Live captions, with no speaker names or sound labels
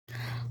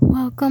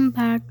Welcome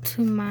back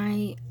to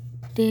my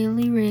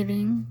daily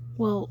reading.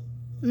 Well,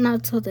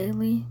 not so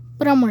daily,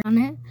 but I'm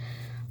working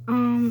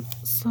on it.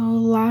 So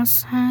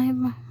last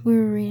time we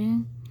were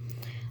reading,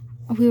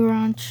 we were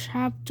on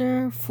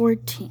chapter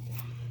 14.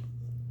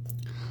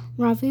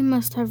 Ravi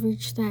must have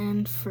reached the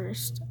end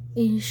first.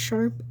 A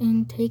sharp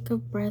intake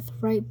of breath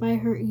right by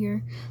her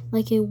ear,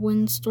 like a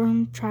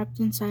windstorm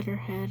trapped inside her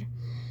head.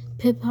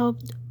 Pip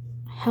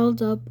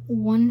held up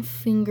one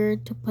finger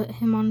to put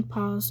him on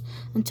pause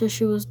until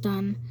she was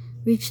done,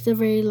 reached the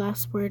very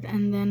last word,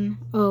 and then,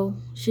 "Oh,"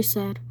 she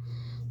said.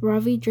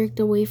 Ravi jerked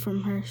away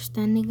from her,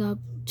 standing up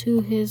to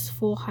his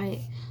full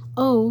height.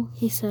 "Oh,"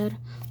 he said,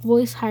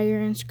 voice higher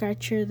and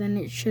scratchier than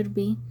it should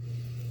be.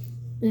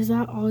 "Is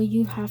that all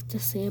you have to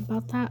say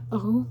about that?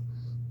 Oh?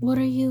 What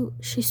are you—"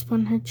 She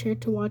spun her chair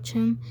to watch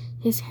him.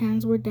 His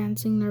hands were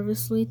dancing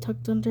nervously,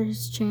 tucked under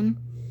his chin.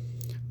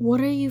 "What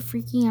are you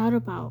freaking out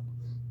about?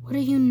 What are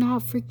you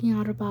not freaking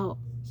out about?"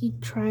 He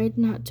tried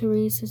not to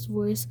raise his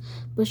voice,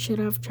 but should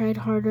have tried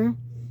harder.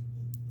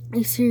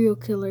 "A serial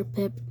killer,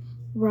 Pip.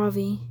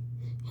 Ravi."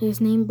 His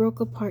name broke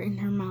apart in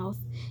her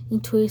mouth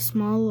into a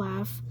small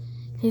laugh.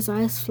 His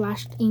eyes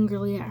flashed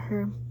angrily at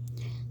her.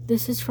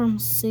 "This is from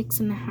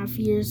 6.5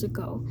 years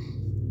ago.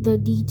 The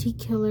DT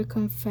killer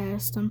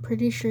confessed. I'm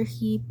pretty sure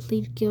he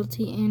pleaded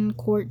guilty in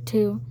court,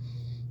 too.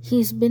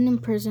 He's been in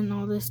prison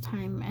all this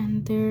time,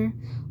 and there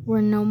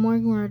were no more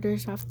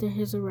murders after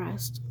his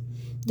arrest.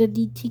 The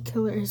DT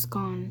killer is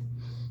gone."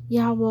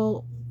 "Yeah,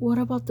 well, what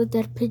about the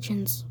dead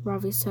pigeons?"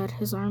 Ravi said,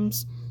 his arm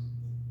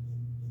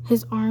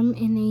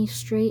in a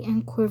straight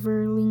and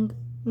quivering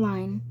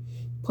line,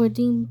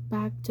 pointing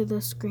back to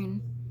the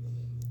screen.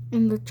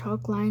 "And the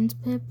chalk lines,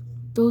 Pip?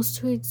 Those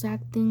two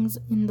exact things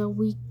in the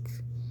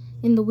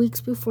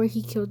weeks before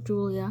he killed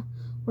Julia."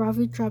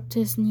 Ravi dropped to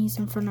his knees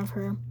in front of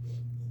her,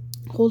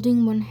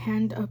 holding one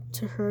hand up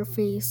to her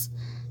face,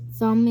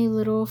 thumb a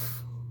little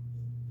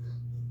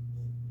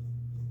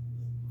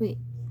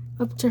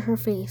up to her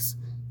face,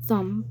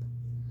 thumb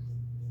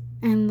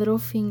and little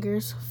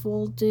fingers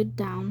folded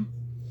down.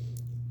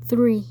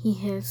 "3," he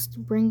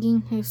hissed,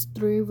 bringing his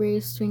 3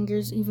 raised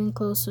fingers even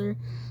closer.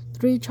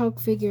 3 chalk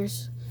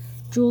figures.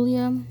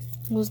 Julia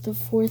was the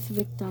 4th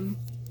victim.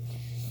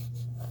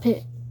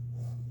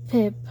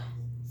 Pip,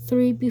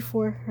 3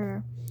 before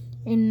her,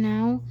 and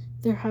now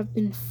there have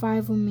been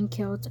 5 women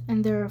killed,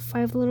 and there are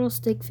 5 little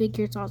stick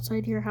figures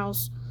outside your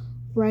house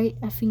right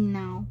effing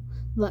now.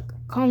 Look,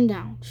 calm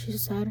down," she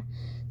said,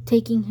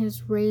 taking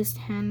his raised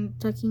hand,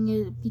 tucking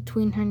it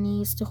between her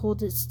knees to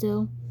hold it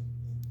still.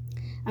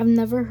 "I've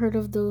never heard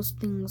of those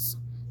things,"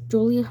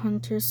 Julia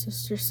Hunter's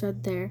sister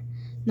said there.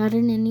 "Not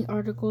in any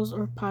articles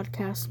or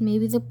podcasts.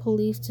 Maybe the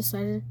police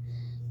decided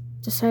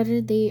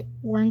they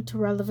weren't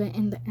relevant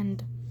in the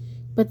end.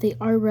 But they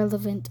are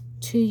relevant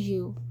to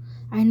you."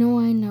 I know.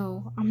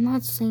 I'm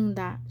not saying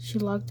that." She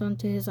locked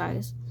onto his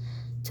eyes,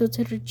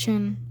 tilted her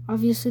chin.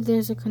 "Obviously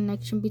there's a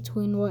connection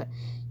between what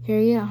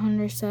Harriet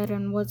Hunter said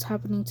and what's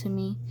happening to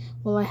me.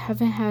 Well, I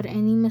haven't had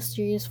any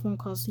mysterious phone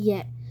calls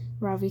yet."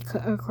 Ravi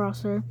cut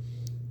across her,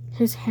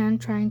 his hand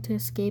trying to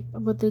escape,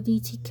 "but the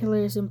DT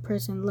killer is in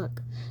prison.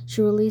 Look."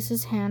 She released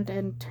his hand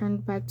and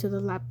turned back to the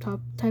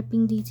laptop,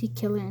 typing DT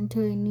killer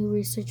into a new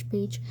research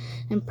page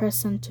and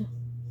press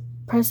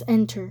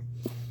enter.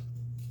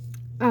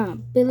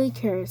 "Billy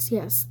Karras,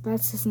 yes,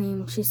 that's his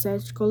name," she said,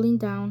 scrolling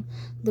down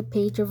the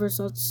page of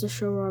results to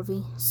show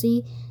Ravi.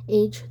 "See,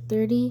 age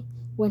 30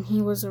 when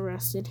he was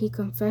arrested. He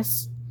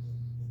confessed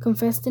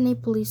in a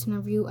police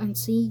interview, and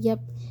see,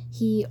 yep,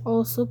 he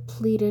also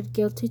pleaded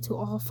guilty to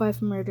all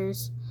 5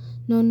 murders.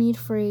 No need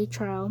for a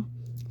trial.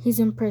 He's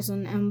in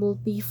prison and will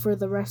be for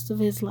the rest of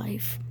his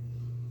life."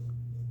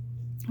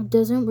 "It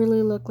doesn't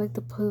really look like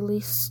the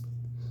police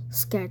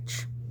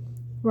sketch,"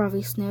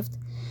 Ravi sniffed,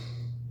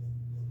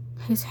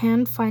 his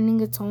hand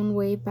finding its own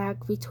way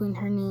back between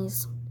her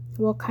knees.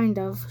 "Well, kind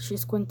of." She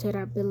squinted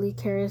at Billy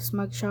Karras'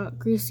 mugshot,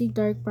 greasy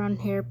dark brown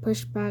hair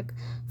pushed back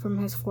from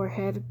his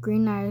forehead,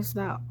 green eyes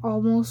that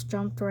almost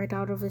jumped right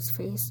out of his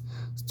face,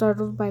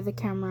 startled by the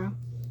camera.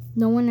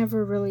 "No one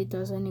ever really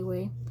does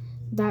anyway."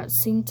 That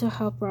seemed to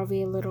help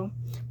Ravi a little,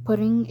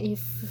 putting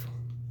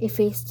a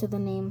face to the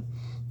name,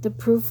 the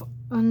proof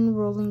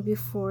unrolling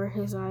before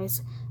his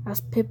eyes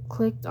as Pip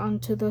clicked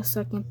onto the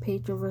second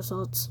page of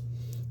results.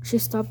 She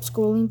stopped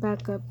scrolling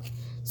back up.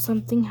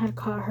 Something had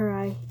caught her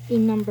eye. A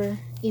number,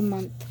 a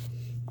month.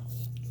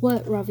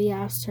 "What?" Ravi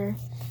asked her,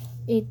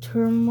 a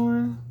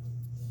tremor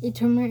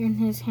in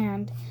his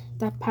hand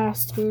that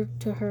passed through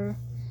to her.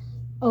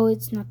 "Oh,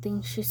 it's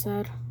nothing," she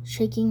said,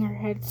 shaking her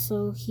head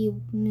so he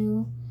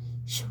knew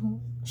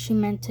she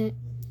meant it.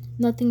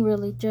 "Nothing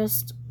really,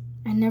 just,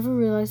 I never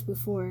realized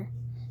before.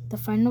 The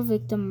final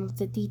victim of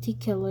the DT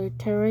killer,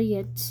 Tara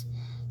Yates,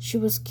 she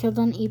was killed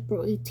on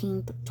April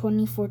 18th,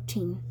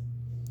 2014.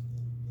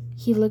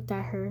 He looked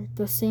at her,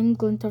 the same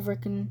glint of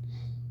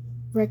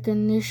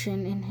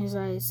recognition in his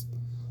eyes.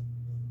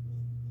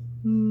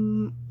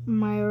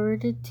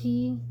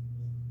 Mayority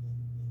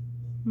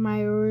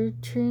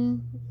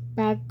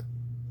back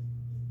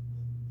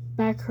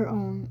back her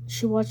own.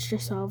 She watched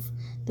herself,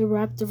 the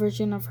wrapped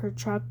version of her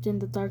trapped in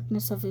the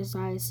darkness of his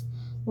eyes,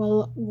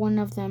 while one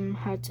of them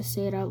had to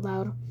say it out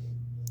loud.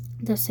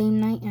 The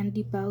same night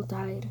Andy Bell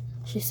died,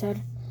 she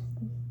said.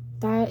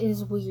 That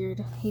is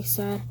weird, he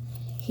said.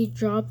 He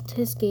dropped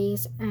his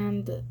gaze,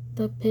 and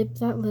the Pip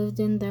that lived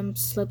in them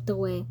slipped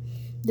away.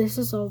 This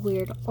is all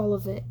weird, all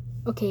of it.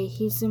 Okay,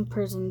 he's in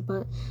prison,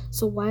 but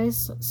so why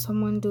is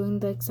someone doing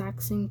the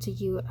exact same to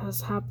you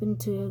as happened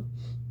to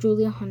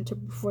Julia Hunter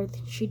before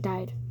she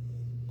died?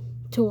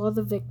 To all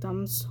the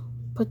victims,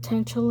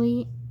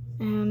 potentially,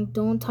 and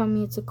don't tell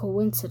me it's a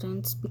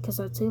coincidence, because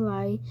that's a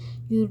lie.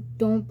 You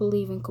don't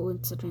believe in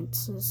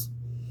coincidences.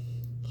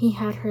 He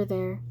had her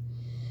there.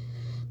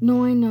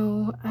 No, I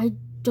know. I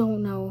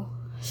don't know.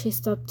 She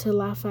stopped to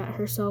laugh at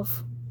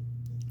herself,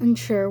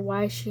 unsure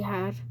why she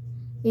had.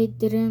 It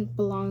didn't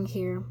belong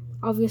here.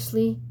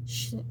 Obviously,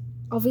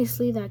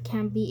 that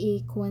can't be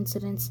a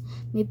coincidence.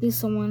 Maybe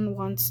someone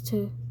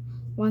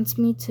wants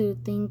me to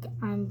think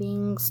I'm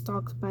being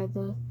stalked by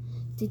the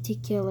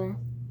DT killer.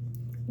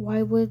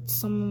 Why would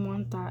someone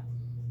want that?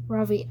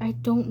 Ravi, I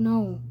don't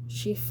know.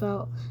 She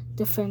felt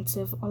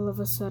defensive all of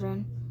a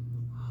sudden.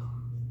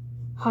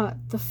 Hot,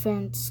 the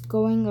fence,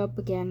 going up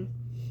again.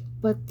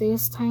 But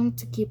this time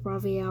to keep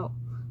Ravi out.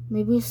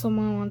 Maybe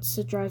someone wants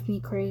to drive me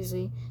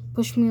crazy,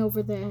 push me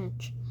over the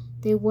edge.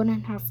 They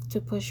wouldn't have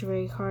to push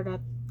very hard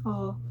at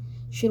all.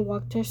 She'd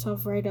walked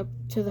herself right up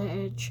to the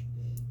edge,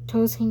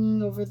 toes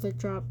hanging over the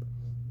drop.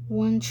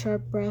 One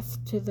sharp breath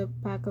to the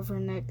back of her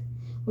neck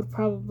would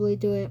probably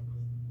do it.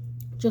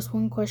 Just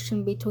one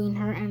question between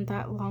her and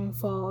that long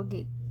fall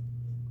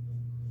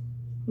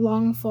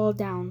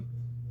down.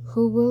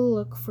 Who will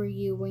look for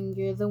you when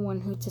you're the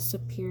one who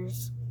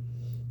disappears?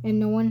 And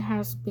no one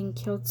has been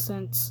killed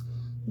since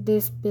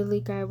this Billy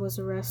guy was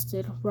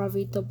arrested.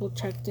 Ravi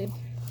double-checked.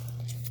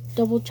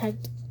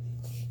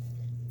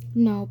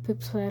 No,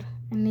 Pip said,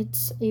 and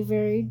it's a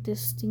very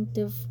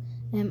distinctive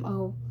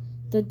M.O.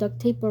 The duct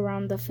tape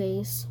around the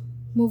face.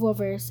 Move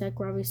over a sec,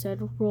 Ravi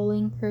said,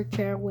 rolling her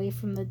chair away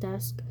from the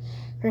desk,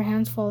 her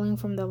hands falling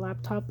from the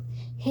laptop.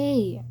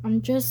 Hey,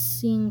 I'm just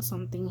seeing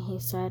something, he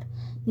said.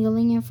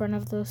 Kneeling in front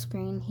of the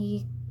screen,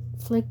 he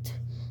flicked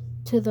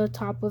to the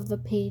top of the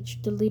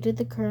page, deleted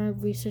the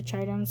current research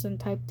items, and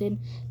typed in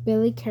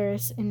Billy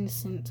Karras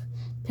innocent.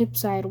 Pip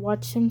sighed,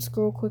 watched him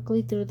scroll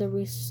quickly through the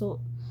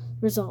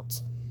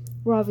results.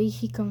 Ravi,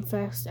 he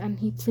confessed, and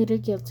he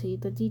pleaded guilty.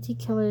 The DT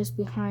killer is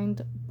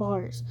behind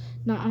bars,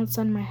 not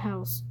outside my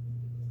house.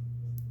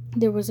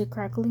 There was a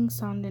crackling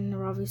sound in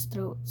Ravi's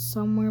throat,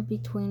 somewhere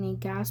between a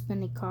gasp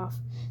and a cough.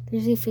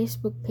 There's a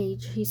Facebook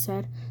page, he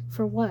said.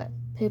 For what?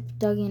 Pip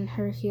dug in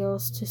her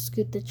heels to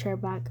scoot the chair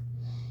back.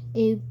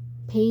 A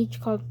page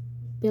called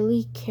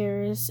Billy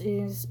Karras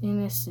is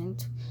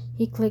innocent.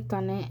 He clicked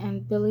on it,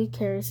 and Billy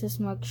Karras'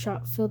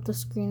 mugshot filled the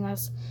screen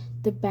as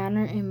the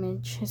banner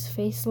image. His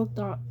face looked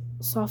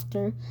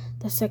softer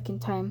the second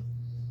time,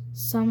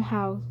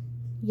 somehow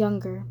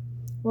younger.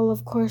 Well,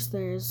 of course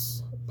there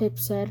is, Pip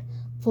said,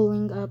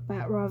 pulling up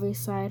at Ravi's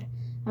side.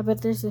 I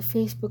bet there's a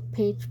Facebook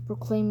page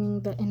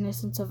proclaiming the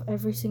innocence of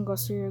every single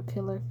serial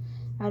killer.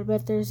 I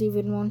bet there's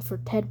even one for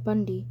Ted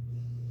Bundy.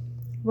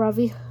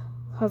 Ravi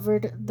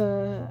hovered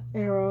the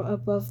arrow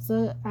above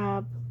the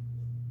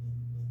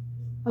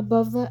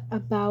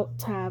About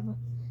tab,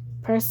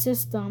 pressed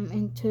his thumb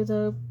into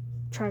the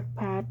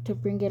trackpad to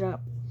bring it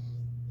up.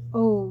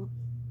 Oh,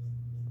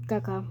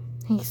 caca,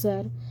 he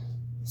said,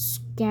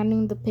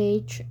 scanning the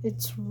page.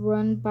 It's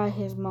run by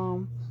his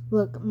mom.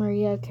 Look,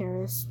 Maria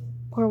Karras.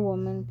 Poor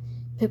woman,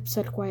 Pip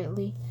said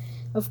quietly.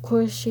 Of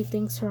course she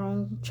thinks her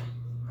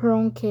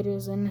own kid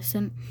is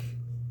innocent.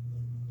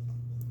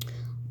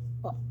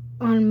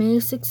 On May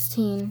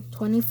 16,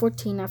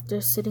 2014, after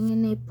sitting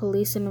in a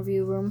police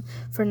interview room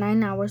for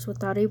 9 hours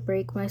without a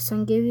break, my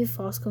son gave a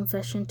false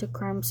confession to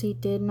crimes he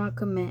did not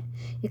commit.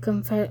 A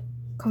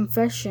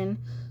confession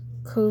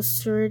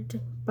coerced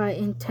by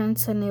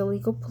intense and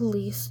illegal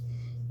police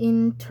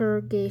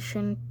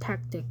interrogation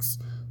tactics.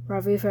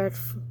 Ravi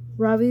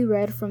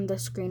read from the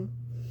screen.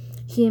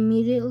 He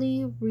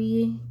immediately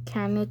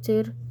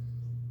recanted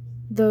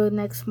the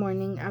next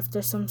morning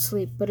after some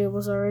sleep, but it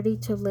was already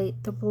too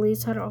late. The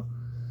police had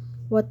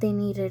what they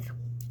needed.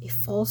 A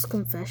false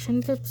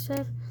confession, Pip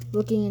said,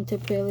 looking into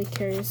Billy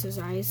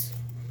Karras' eyes,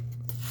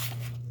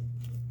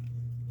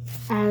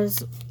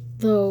 as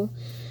though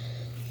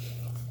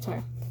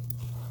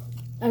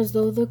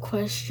the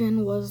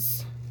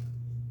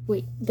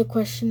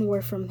question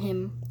were from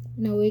him.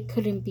 No, it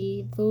couldn't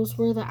be. Those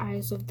were the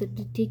eyes of the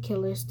DT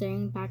killer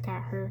staring back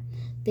at her.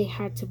 They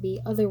had to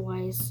be,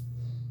 otherwise.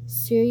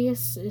 Serious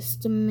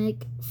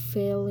systemic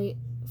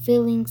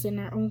failings in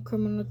our own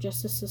criminal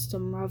justice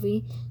system.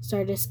 Ravi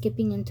started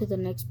skipping into the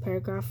next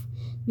paragraph.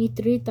 Need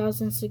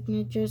 3,000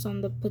 signatures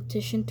on the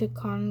petition to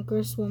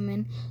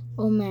Congresswoman.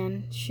 Oh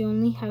man, she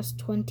only has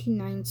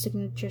 29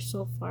 signatures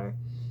so far.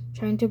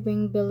 Trying to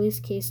bring Billy's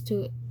case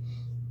to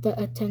the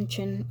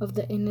attention of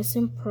the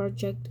Innocent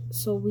Project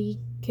so we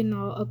can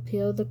all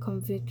appeal the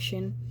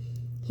conviction.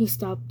 He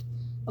stopped.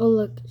 Oh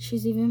look,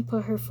 she's even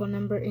put her phone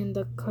number in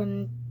the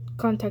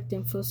contact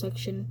info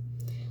section.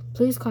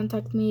 Please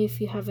contact me if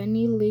you have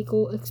any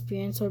legal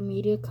experience or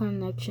media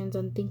connections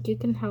and think you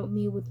can help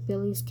me with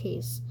Billy's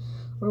case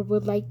or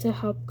would like to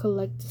help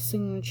collect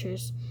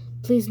signatures.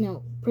 Please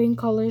note, prank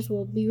callers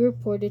will be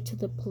reported to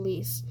the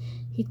police.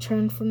 He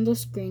turned from the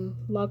screen,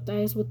 locked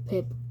eyes with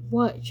Pip.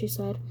 What? She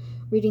said,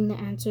 reading the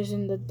answers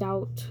in the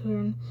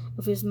downturn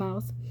of his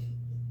mouth.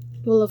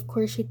 Well, of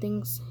course she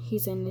thinks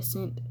he's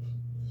innocent.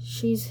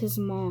 She's his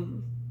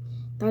mom.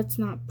 That's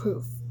not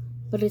proof,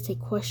 but it's a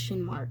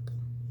question mark,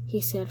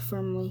 he said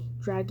firmly,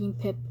 dragging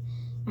Pip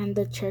and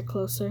the chair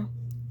closer.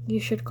 You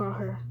should call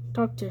her,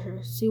 talk to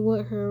her, see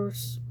what her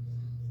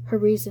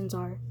reasons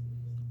are.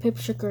 Pip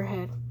shook her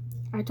head.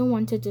 I don't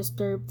want to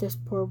disturb this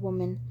poor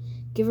woman.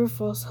 Give her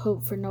false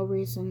hope for no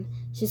reason.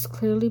 She's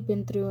clearly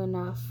been through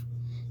enough.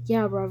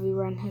 Yeah, Ravi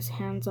ran his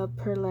hands up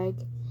her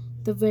leg.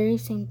 The very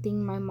same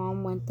thing my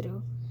mom went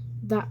through,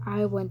 that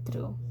I went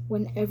through,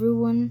 when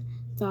everyone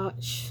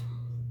thought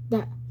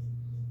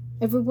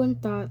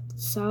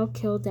Sal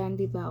killed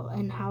Dandy Bell.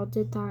 And how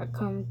did that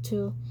come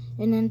to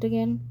an end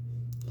again?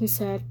 He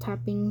said,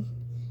 tapping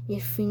a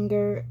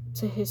finger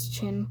to his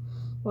chin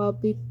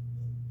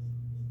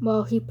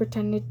while he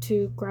pretended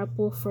to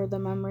grapple for the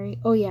memory.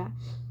 Oh yeah,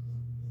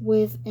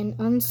 with an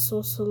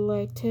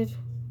unsolicited,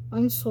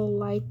 I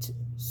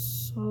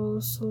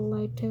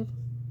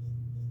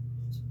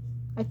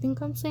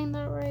think I'm saying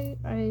that right.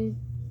 I'm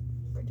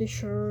pretty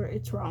sure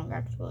it's wrong,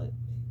 actually.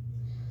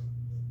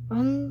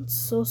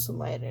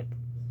 Unsociated.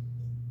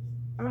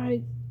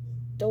 I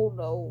don't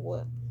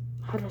know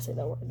how to say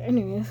that word.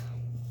 Anyways,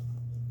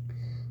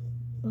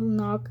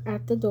 knock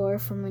at the door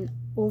from an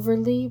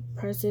overly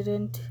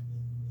presidented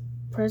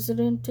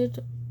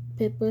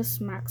Pippas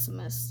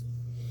Maximus.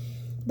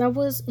 That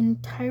was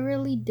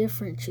entirely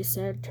different, she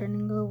said,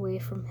 turning away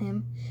from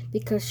him,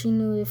 because she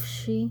knew if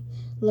she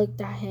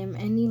looked at him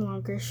any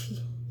longer,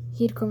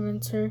 he'd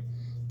convince her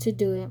to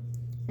do it,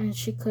 and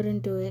she couldn't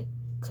do it,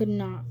 could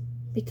not,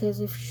 because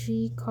if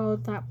she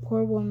called that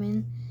poor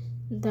woman,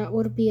 that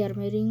would be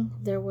admitting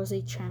there was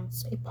a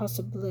chance, a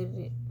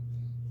possibility.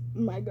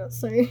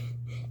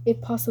 A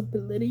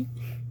possibility.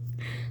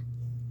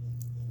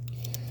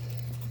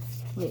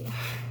 Wait.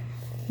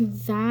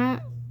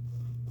 That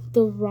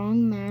the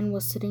wrong man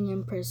was sitting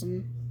in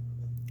prison.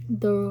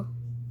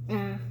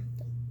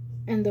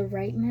 And the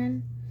right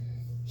man,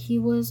 he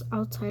was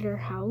outside her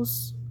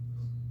house,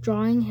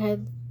 drawing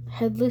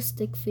headless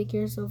stick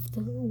figures of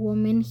the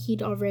woman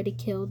he'd already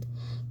killed,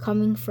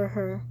 coming for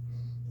her,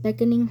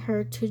 beckoning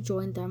her to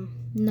join them.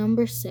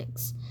 Number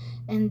 6,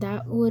 and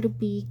that would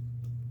be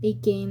a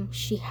game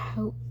she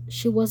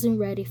wasn't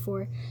ready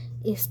for.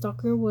 A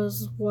stalker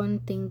was one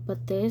thing,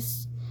 but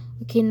this...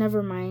 Okay,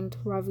 never mind,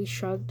 Ravi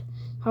shrugged.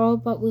 How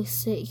about we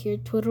sit here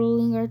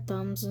twiddling our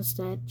thumbs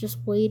instead? Just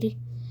wait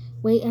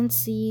and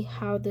see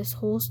how this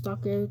whole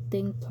stalker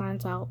thing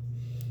plans out.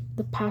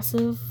 The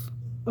passive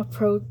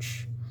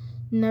approach.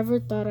 Never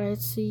thought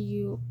I'd see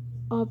you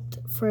opt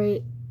for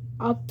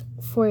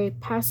a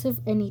passive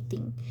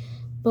anything.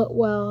 But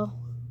well,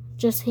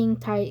 just hang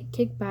tight,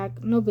 kick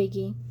back, no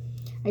biggie.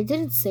 I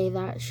didn't say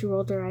that, she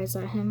rolled her eyes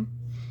at him.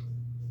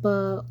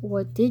 But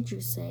what did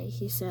you say?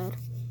 He said.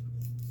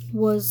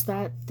 Was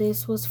that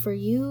this was for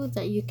you,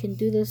 that you can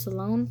do this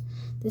alone?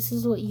 This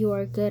is what you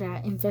are good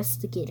at,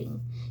 investigating.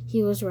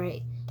 He was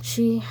right.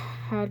 She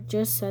had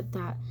just said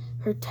that.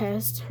 Her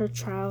test, her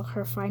trial,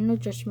 her final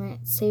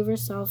judgment, save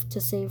herself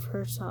to save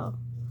herself.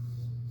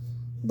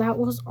 That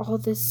was all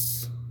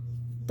this,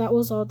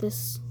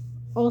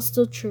 all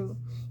still true.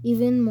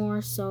 Even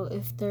more so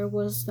if there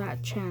was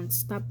that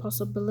chance, that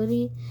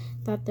possibility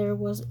that there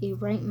was a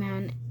right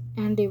man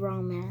and a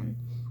wrong man.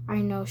 I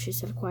know, she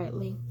said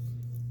quietly,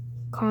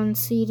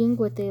 conceding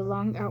with a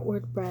long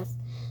outward breath.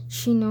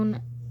 She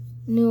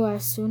knew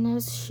as soon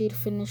as she'd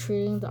finished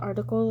reading the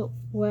article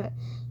what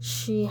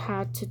she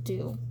had to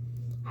do.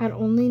 Had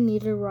only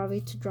needed Ravi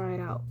to draw it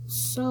out.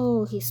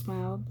 So, he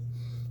smiled,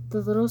 the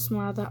little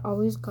smile that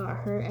always got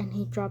her, and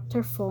he dropped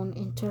her phone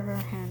into her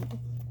hand.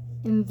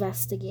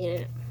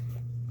 Investigated.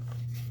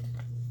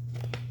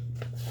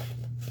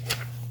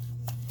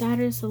 That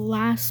is the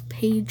last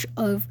page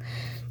of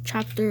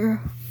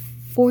chapter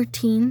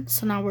 14.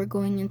 So now we're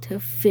going into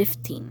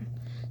 15.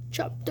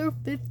 Chapter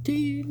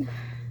 15.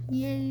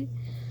 Yay.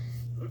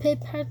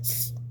 Pip had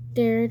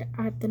stared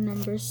at the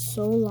numbers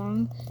so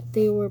long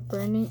they were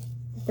burned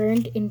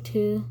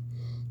into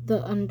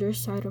the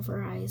underside of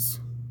her eyes.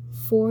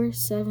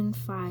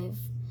 475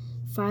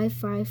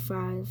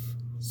 555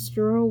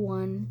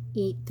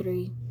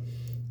 0183.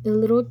 A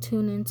little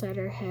tune inside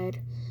her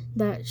head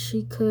that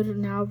she could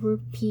now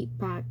repeat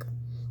back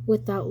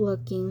without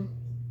looking,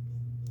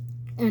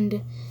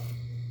 and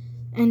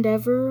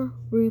ever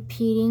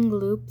repeating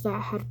loop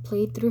that had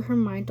played through her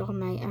mind all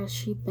night as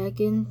she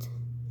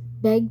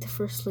begged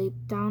for sleep,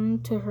 down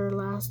to her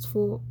last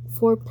 4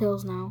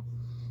 pills now.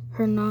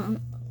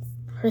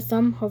 Her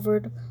thumb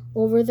hovered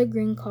over the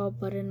green call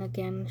button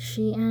again.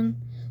 She and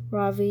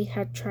Ravi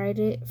had tried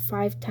it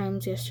 5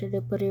 times yesterday,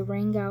 but it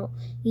rang out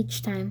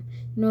each time.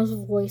 No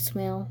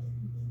voicemail.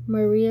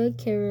 Maria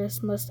Carey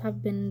must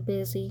have been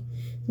busy,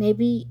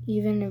 maybe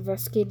even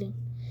investigating.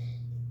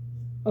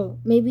 Oh,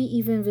 maybe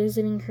even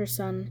visiting her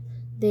son,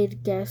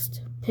 they'd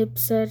guessed. Pip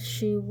said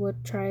she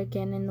would try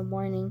again in the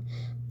morning,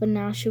 but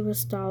now she was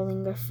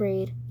stalling,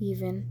 afraid,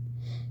 even.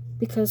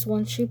 Because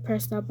once she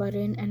pressed that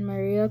button and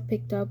Maria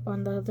picked up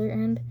on the other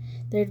end,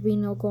 there'd be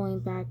no going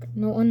back,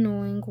 no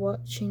unknowing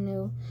what she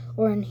knew,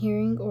 or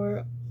unhearing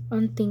or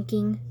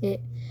unthinking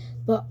it.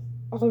 But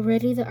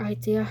already the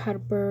idea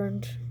had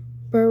burrowed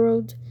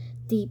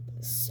deep,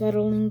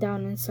 settling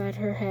down inside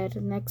her head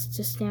next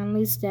to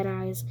Stanley's dead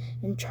eyes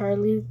and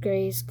Charlie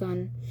Gray's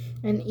gun.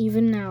 And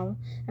even now,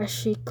 as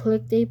she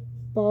clicked a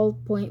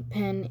ballpoint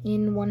pen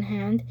in one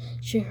hand,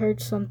 she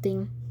heard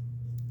something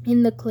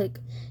in the click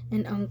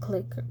and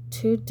unclick,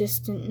 two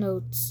distant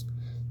notes,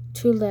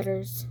 two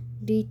letters,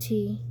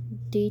 DT,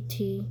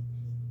 DT,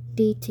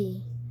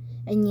 DT,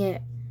 and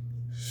yet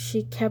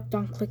she kept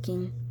on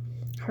clicking.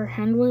 Her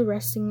hand was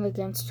resting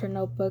against her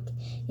notebook,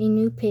 a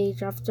new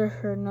page after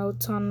her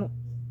notes on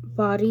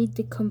body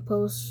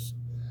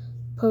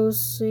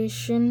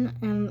decomposition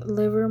and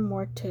liver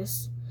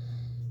mortis.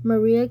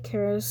 Maria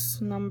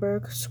Carey's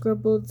number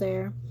scribbled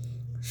there.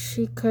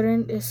 She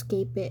couldn't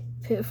escape it.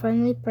 Pip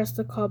finally pressed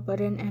the call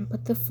button and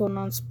put the phone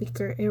on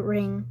speaker. It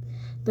rang,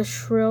 the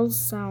shrill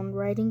sound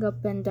riding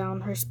up and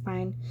down her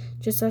spine,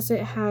 just as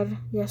it had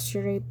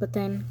yesterday, but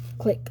then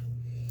click.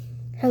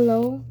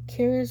 "Hello,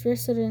 Carey's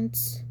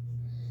residence,"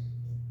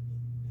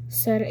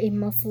 said a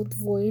muffled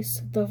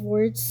voice, the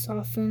words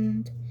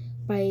softened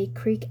by a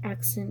Greek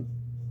accent.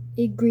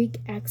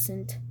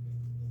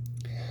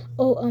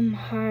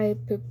 Hi,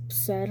 Pip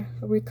said,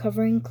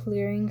 recovering,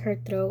 clearing her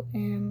throat.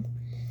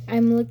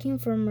 I'm looking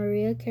for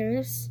Maria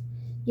Carey."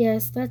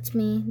 "Yes, that's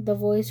me," the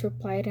voice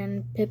replied,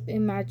 and Pip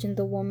imagined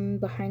the woman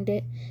behind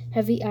it,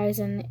 heavy eyes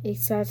and a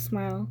sad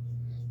smile.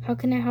 "How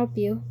can I help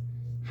you?"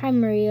 "Hi,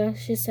 Maria,"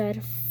 she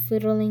said,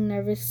 fiddling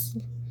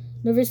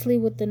nervously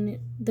with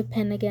the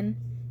pen again.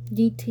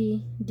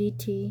 DT,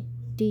 DT,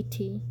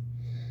 DT.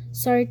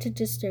 "Sorry to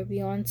disturb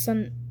you on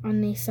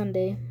a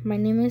Sunday. My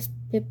name is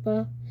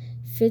Pippa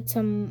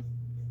Fitzam.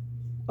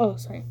 Oh,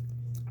 sorry.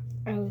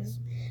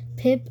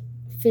 Pip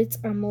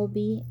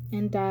Fitzamobi,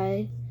 and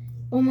I.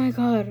 Oh my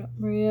God!"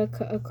 Maria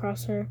cut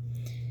across her.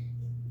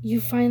 "You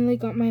finally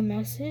got my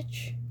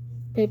message?"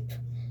 Pip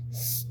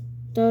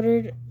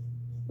stuttered,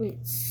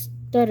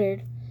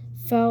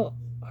 felt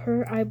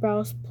her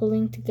eyebrows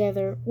pulling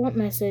together. "What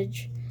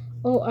message?"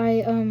 "Oh,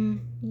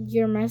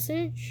 your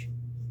message?"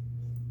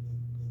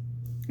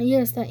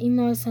 "Yes, that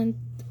email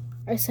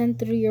I sent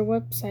through your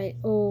website.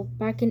 Oh,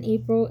 back in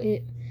April,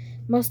 it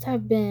must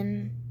have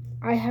been.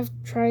 I have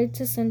tried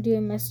to send you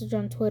a message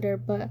on Twitter,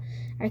 but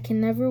I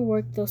can never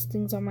work those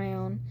things on my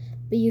own.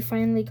 But you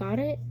finally got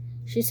it?"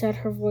 she said,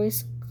 her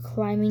voice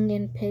climbing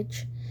in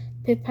pitch.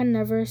 Pip had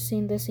never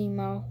seen this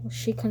email.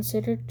 She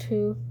considered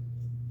for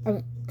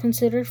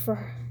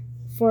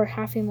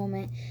half a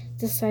moment,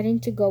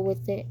 deciding to go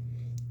with it.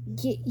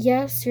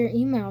 Yes, your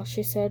email,"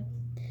 she said.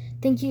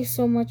 "Thank you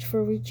so much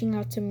for reaching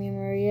out to me,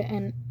 Maria,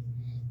 and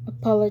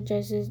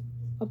apologize it.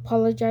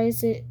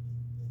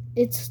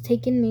 It's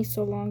taken me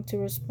so long to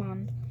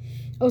respond."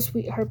 "Oh,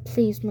 sweetheart,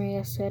 please,"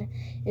 Maria said.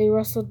 It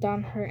rustled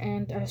down her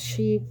end as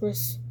she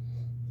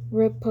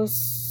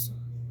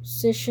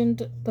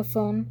repositioned the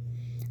phone.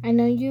 "I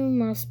know you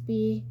must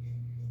be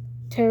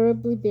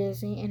terribly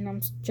busy, and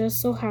I'm just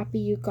so happy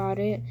you got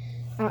it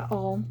at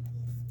all.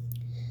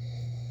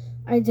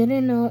 I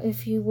didn't know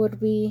if you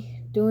would be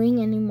doing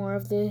any more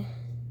of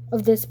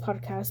this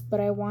podcast, but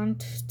I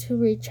want to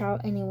reach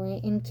out anyway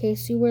in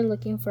case you were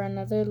looking for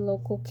another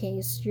local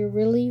case. You're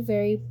really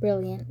very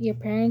brilliant. Your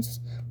parents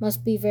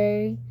must be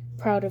very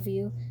proud of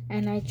you,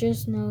 and I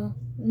just knew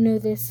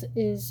this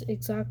is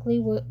exactly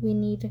what we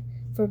need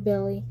for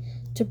Billy,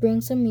 to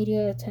bring some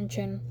media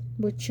attention,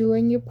 which you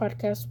and your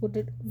podcast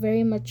would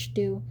very much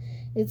do.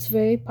 It's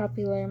very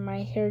popular.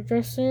 My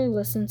hairdresser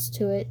listens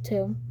to it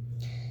too.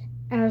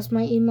 As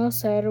my email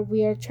said,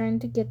 we are trying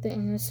to get the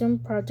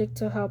Innocent Project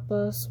to help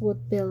us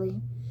with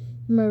Billy."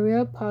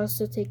 Maria paused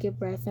to take a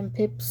breath, and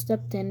Pip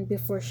stepped in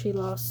before she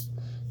lost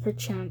her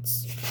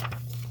chance.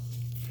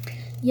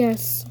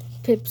 "Yes,"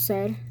 Pip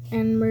said,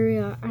 "and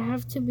Maria, I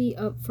have to be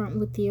upfront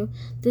with you.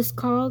 This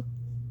call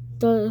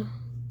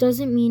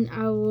doesn't mean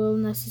I will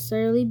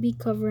necessarily be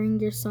covering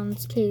your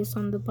son's case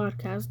on the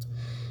podcast.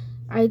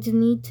 I'd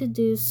need to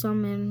do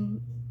some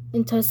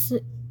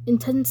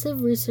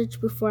intensive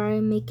research before I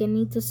make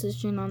any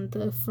decision on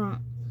that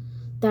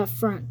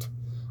front."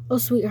 "Oh,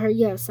 sweetheart,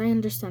 yes, I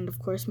understand, of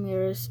course,"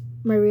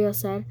 Maria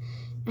said,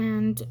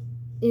 and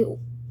it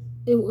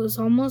was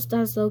almost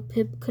as though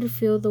Pip could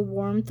feel the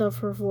warmth of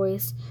her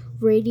voice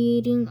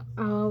radiating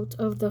out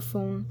of the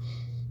phone.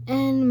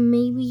 "And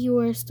maybe you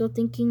are still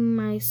thinking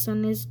my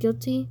son is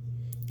guilty?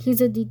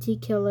 He's a DT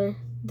killer,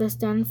 the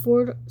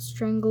Stanford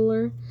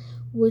Strangler,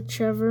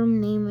 whichever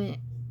name it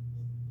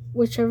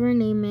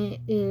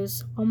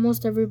is.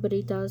 Almost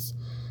everybody does.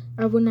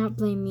 I would not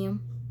blame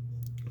you."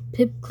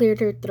 Pip cleared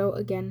her throat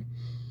again.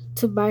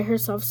 To buy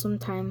herself some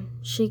time,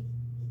 she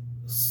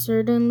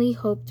certainly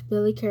hoped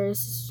Billy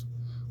Karras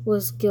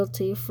was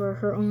guilty for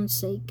her own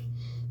sake,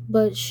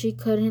 but she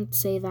couldn't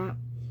say that.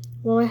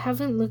 While I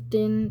haven't looked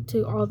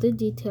into all the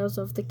details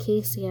of the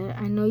case yet,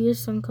 I know your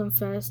son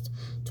confessed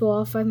to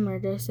all 5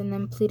 murders and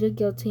then pleaded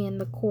guilty in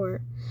the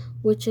court,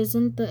 which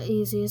isn't the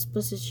easiest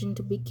position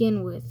to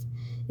begin with.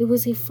 It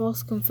was a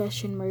false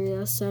confession,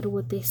 Maria said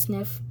with a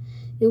sniff.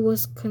 It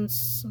was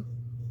coerced.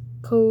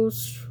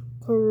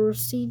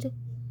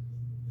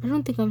 I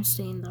don't think I'm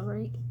saying that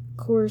right.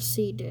 Coerced.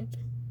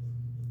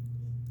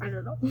 I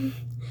don't know.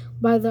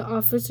 By the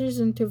officers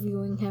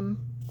interviewing him.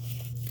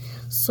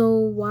 So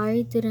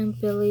why didn't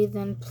Billy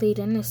then plead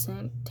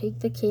innocent, take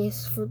the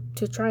case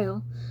to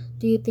trial?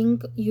 Do you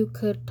think you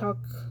could talk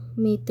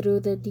me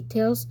through the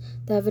details,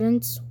 the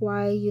evidence,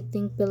 why you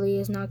think Billy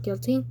is not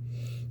guilty?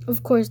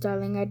 Of course,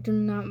 darling, I do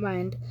not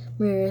mind,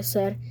 Maria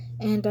said,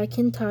 and I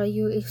can tell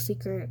you a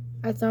secret.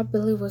 I thought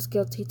Billy was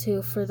guilty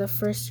too for the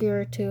first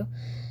year or two.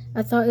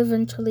 I thought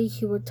eventually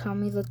he would tell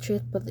me the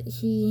truth, but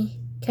he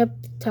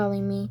kept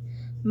telling me,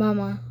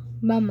 Mama,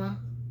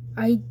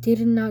 I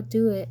did not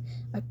do it,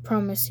 I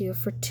promise you,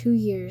 for 2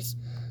 years.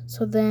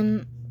 So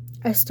then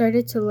I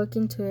started to look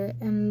into it,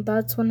 and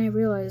that's when I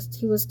realized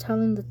he was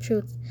telling the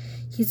truth.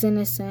 He's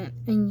innocent,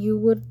 and you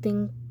would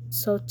think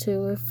so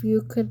too if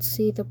you could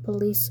see the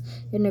police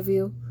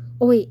interview.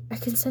 Oh wait, I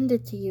can send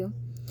it to you.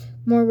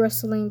 More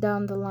rustling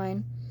down the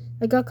line.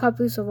 I got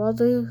copies of all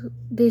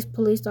these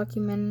police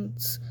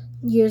documents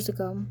years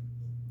ago.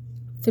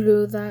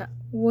 Through that,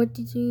 what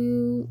did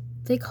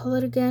they call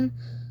it again?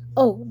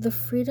 Oh, the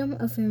Freedom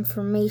of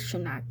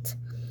Information Act.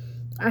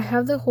 I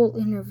have the whole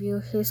interview.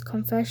 His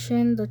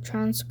confession, the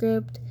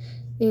transcript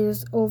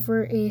is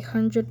over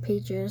 100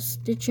 pages.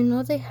 Did you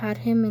know they had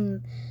him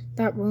in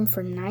that room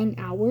for 9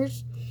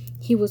 hours?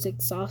 He was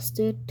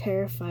exhausted,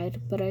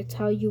 terrified, but I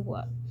tell you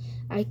what,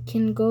 I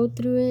can go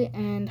through it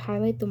and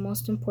highlight the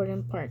most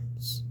important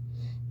parts.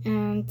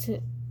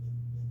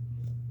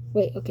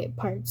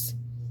 Parts.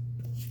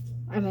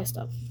 I messed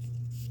up.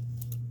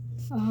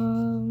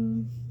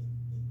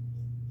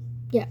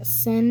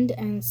 Send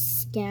and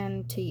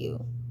scan to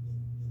you.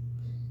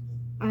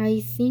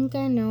 I think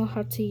I know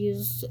how to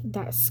use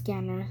that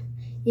scanner.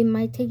 It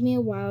might take me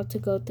a while to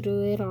go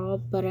through it all,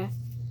 but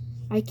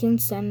I can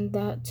send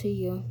that to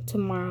you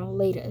tomorrow,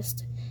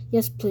 latest.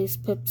 Yes, please,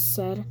 Pip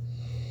said,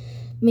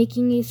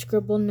 making a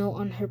scribble note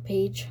on her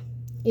page.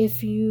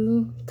 If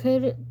you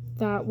could,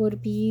 that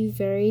would be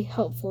very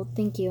helpful,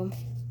 thank you.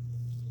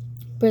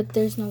 But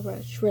there's no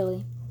rush,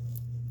 really.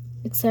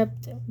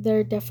 Except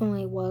there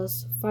definitely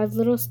was. 5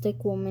 little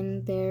stick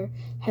women there,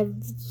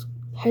 heads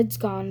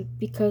gone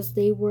because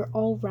they were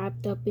all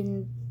wrapped up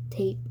in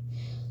tape,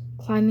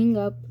 climbing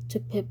up to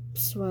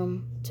Pip's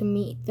room to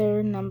meet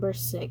their number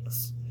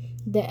 6.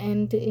 The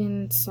end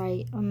in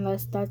sight,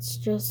 unless that's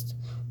just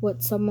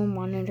what someone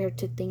wanted her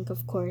to think,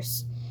 of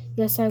course.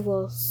 Yes, I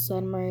will,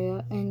 said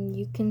Maria, and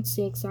you can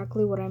see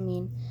exactly what I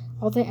mean.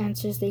 All the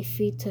answers they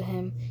feed to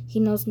him, he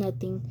knows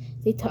nothing.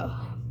 They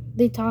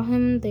tell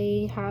him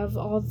they have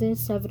all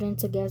this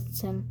evidence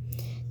against him.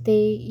 They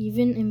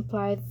even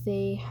imply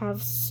they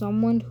have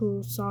someone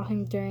who saw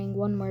him during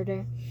one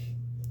murder,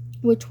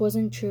 which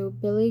wasn't true.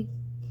 Billy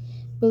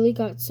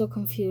got so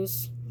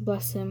confused.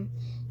 Bless him.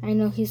 I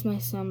know he's my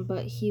son,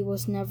 but he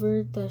was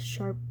never the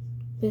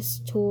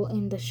sharpest tool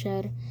in the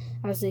shed,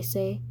 as they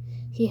say.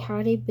 He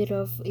had a bit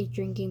of a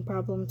drinking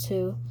problem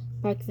too,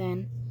 back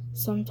then.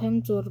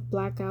 Sometimes would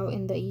black out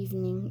in the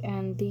evening,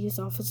 and these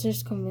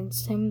officers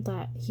convinced him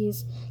that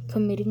he's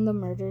committing the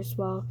murders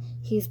while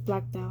he's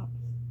blacked out.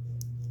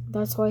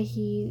 That's why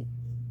he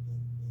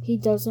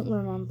doesn't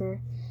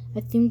remember.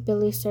 I think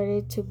Billy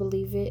started to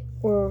believe it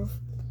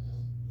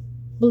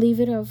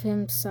of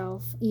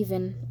himself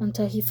even,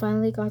 until he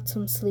finally got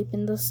some sleep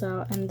in the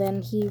cell, and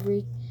then he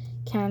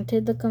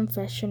recanted the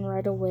confession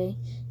right away.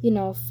 You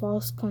know,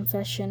 false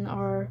confession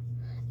are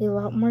a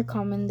lot more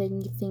common than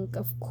you think.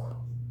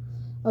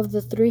 Of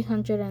the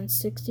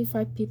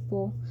 365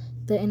 people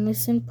the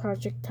Innocent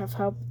Project have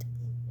helped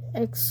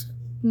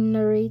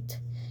exonerate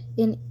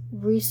in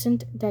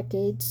recent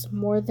decades,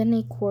 more than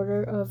a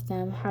quarter of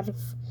them had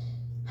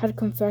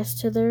confessed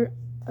to their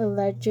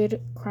alleged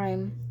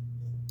crime.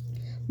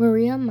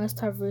 Maria must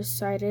have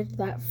recited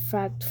that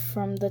fact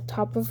from the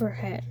top of her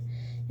head,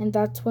 and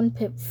that's when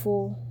Pip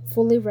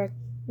fully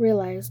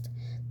realized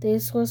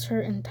this was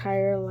her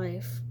entire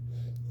life.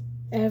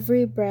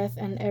 Every breath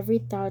and every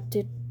thought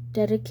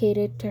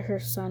dedicated to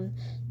her son,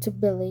 to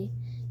Billy.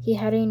 He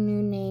had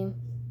new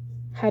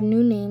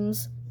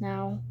names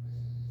now,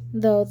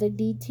 though: the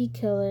DT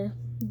killer,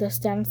 the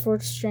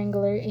Stanford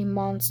strangler, a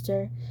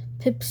monster.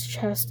 Pip's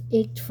chest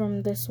ached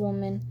from this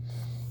woman,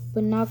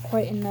 but not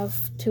quite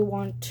enough to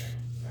want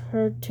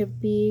her to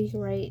be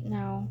right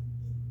now.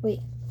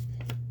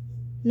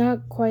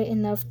 Not quite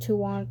enough to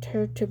want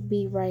her to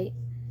be right.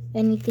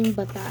 Anything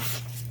but that.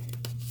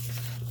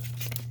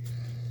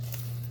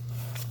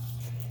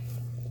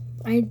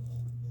 I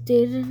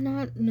did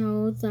not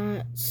know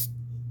that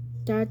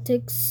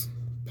statics,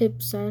 Pip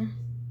said,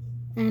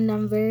 and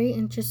I'm very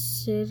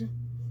interested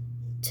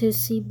to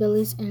see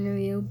Billy's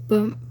interview,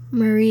 but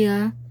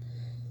Maria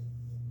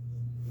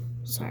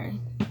said,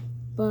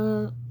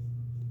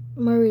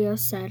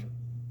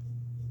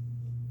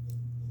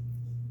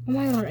 oh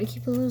my god, I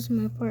keep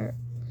losing my part.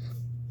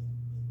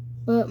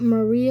 But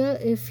Maria,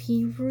 if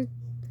he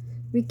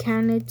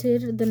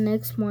recanted the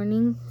next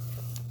morning,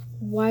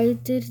 why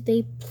did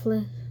he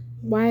plead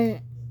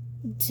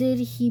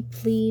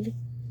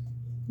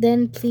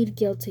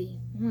guilty?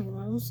 Oh my god,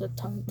 that was a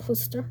tongue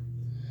twister.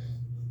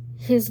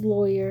 His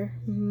lawyer,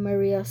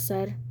 Maria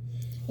said,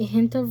 a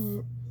hint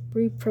of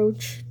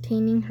reproach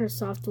taining her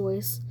soft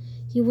voice.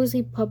 He was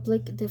a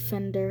public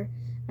defender.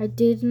 I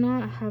did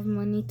not have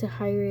money to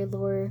hire a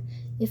lawyer.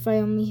 If I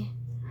only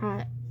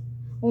I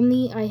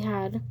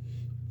had.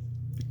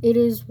 It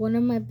is one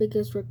of my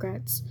biggest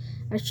regrets.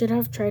 I should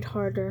have tried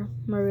harder.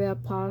 Maria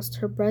paused,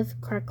 her breath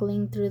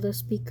crackling through the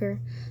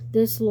speaker.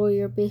 This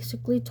lawyer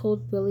basically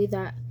told Billy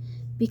that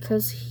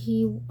because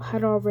he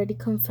had already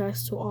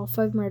confessed to all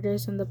 5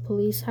 murders and the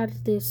police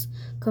had this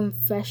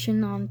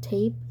confession on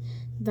tape,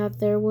 that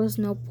there was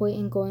no point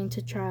in going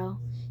to trial.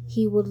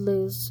 He would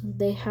lose.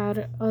 They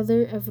had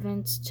other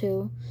evidence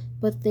too,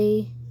 but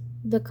the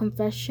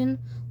confession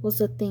was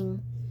the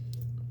thing.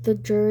 The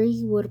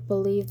jury would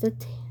believe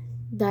that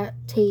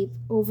tape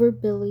over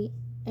Billy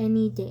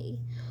any day.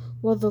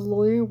 Well, the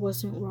lawyer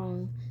wasn't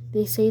wrong.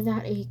 They say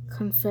that a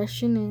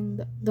confession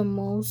in the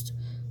most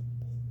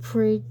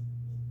prejudicial,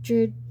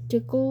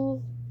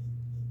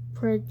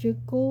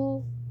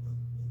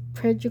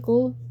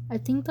 I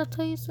think that's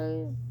how you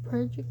say it,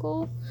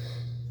 prejudicial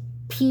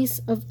piece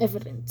of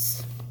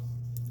evidence.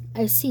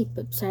 I see,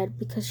 Pip said,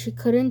 because she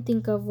couldn't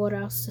think of what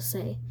else to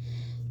say.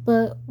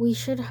 But we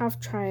should have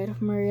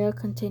tried, Maria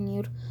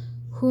continued.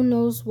 Who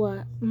knows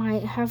what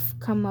might have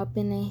come up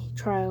in a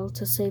trial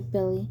to save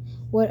Billy?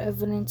 What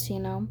evidence,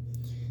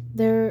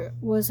 There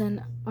was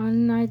an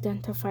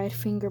unidentified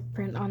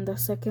fingerprint on the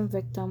second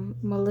victim,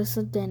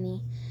 Melissa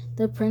Denny.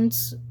 The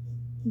print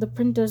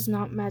does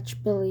not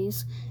match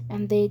Billy's,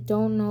 and they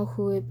don't know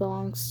who it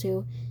belongs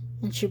to.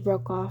 And she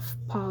broke off,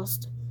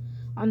 paused.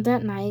 On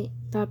that night,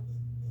 that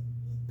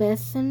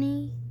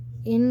Bethany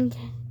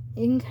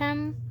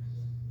Ingham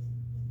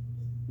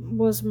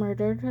was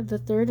murdered, the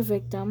third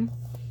victim.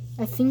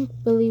 I think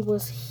Billy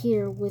was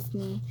here with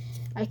me.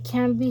 I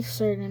can't be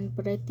certain,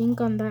 but I think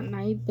on that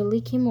night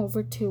Billy came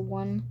over to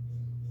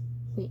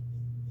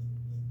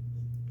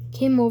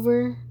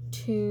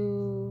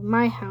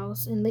my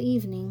house in the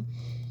evening.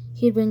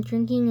 He'd been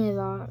drinking a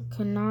lot,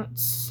 could not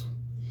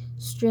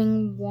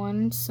string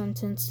one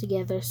sentence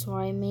together, so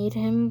I made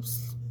him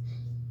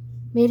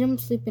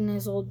sleep in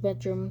his old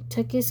bedroom,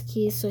 took his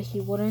keys so he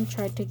wouldn't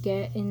try to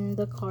get in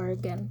the car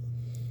again.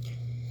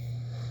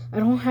 I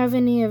don't have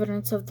any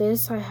evidence of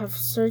this. I have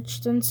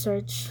searched and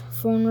searched.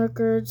 Phone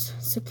records,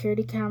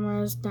 security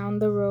cameras, down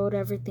the road,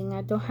 everything.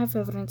 I don't have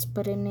evidence,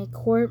 but in a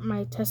court,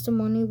 my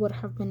testimony would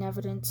have been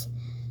evidence.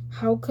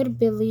 How could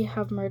Billy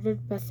have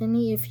murdered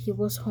Bethany if he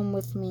was home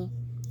with me?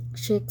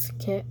 She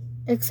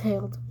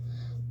exhaled.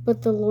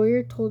 But the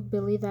lawyer told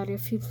Billy that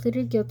if he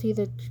pleaded guilty,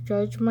 the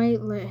judge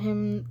might let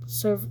him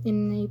serve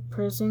in a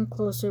prison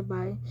closer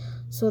by,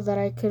 so that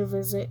I could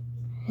visit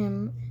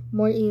him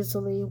more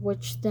easily,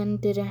 which then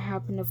didn't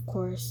happen, of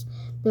course.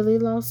 Billy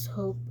lost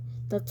hope.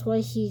 That's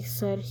why he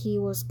said he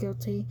was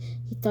guilty.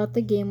 He thought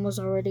the game was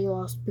already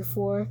lost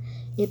before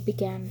it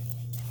began.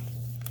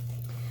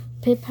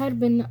 Pip had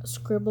been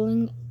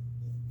scribbling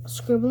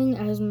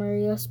as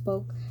Maria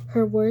spoke.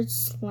 Her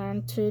words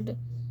slanted,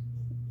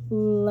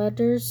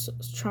 letters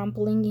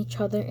trampling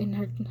each other in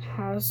her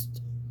haste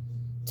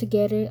to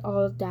get it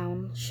all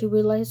down. She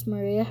realized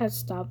Maria had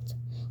stopped,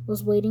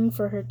 was waiting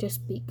for her to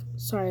speak.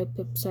 Sorry,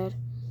 Pip said.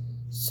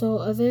 So,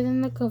 other than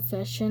the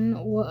confession,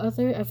 what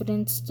other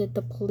evidence did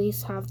the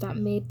police have that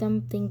made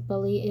them think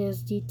Billy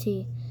is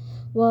DT?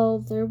 Well,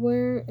 there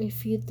were a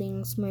few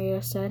things,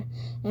 Maria said,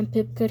 and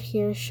Pip could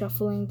hear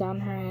shuffling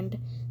down her hand,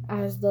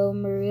 as though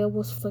Maria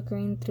was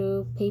flickering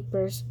through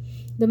papers.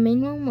 The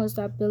main one was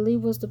that Billy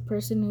was the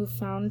person who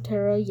found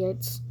Tara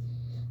Yates,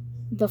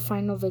 the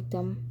final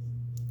victim.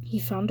 He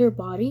found her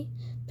body?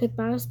 Pip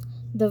asked.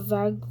 I don't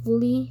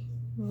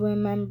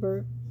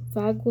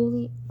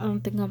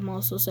think I'm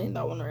also saying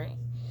that one right.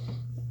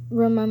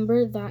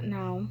 Remember that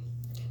now.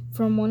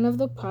 From one of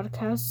the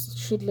podcasts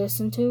she'd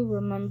listened to,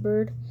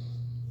 remembered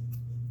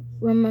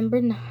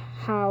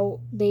how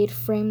they'd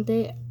framed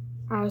it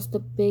as the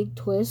big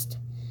twist.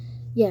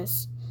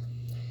 Yes,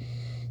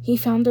 he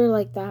found her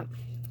like that,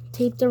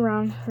 taped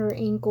around her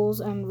ankles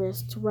and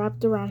wrists,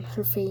 wrapped around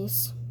her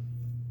face.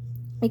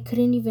 I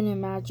couldn't even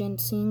imagine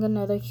seeing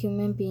another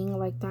human being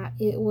like that.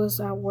 It was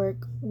at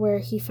work where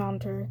he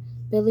found her.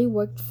 Billy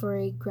worked for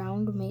a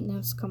ground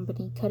maintenance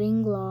company,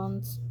 cutting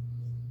lawns,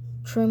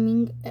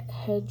 trimming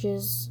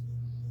hedges,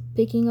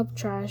 picking up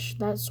trash,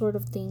 that sort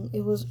of thing.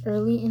 It was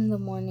early in the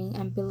morning,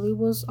 and Billy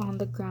was on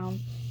the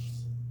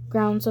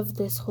grounds of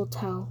this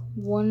hotel,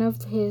 one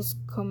of his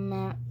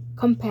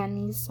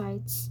company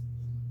sites,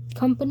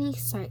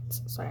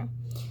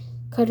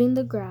 cutting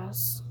the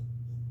grass.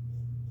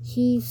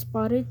 He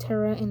spotted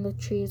Tara in the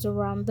trees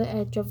around the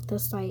edge of the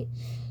site.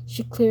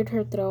 She cleared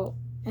her throat,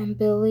 and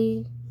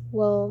Billy,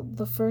 well,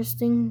 the first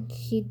thing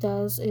he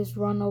does is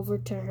run over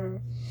to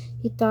her.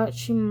 He thought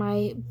she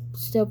might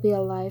still be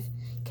alive.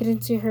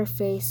 Couldn't see her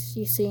face,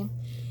 you see.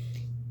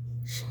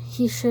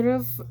 He should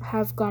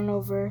have gone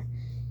over,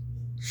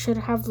 should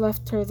have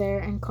left her there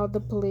and called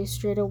the police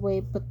straight away,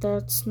 but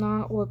that's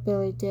not what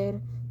Billy did.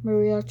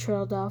 Maria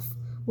trailed off.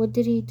 What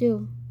did he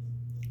do?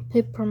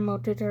 Pip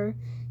promoted her.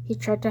 He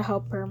tried to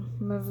help her.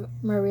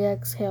 Maria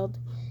exhaled.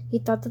 He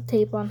thought the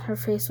tape on her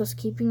face was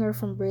keeping her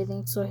from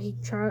breathing, so he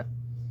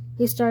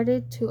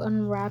started to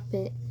unwrap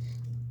it,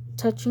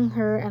 touching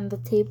her and the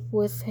tape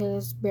with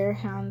his bare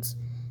hands.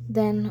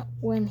 Then,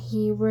 when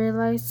he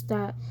realized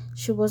that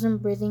she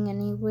wasn't breathing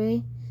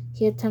anyway,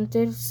 he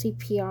attempted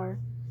CPR,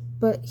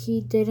 but he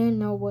didn't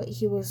know what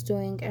he was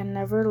doing and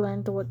never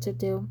learned what to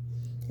do.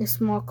 A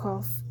small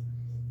cough.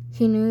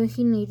 He knew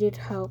he needed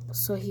help,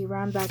 so he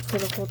ran back to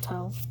the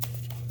hotel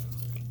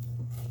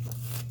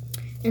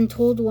and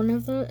told one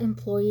of the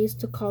employees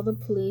to call the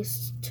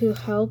police to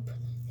help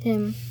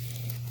him.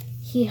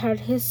 He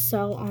had his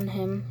cell on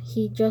him.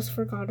 He just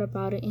forgot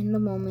about it in the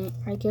moment.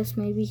 I guess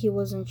maybe he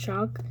was in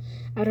shock.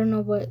 I don't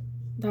know what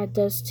that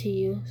does to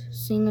you,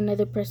 seeing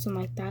another person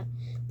like that.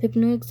 Pip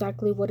knew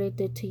exactly what it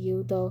did to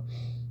you, though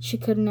she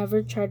could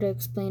never try to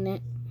explain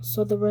it.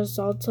 So the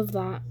results of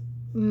that,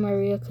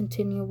 Maria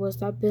continued, was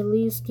that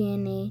Billy's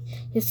DNA,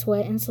 his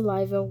sweat and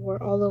saliva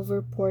were all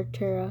over poor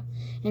Tara,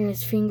 and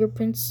his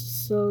fingerprints,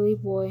 silly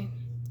boy,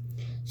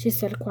 she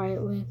said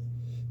quietly.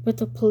 But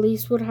the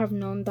police would have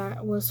known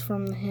that was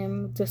from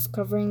him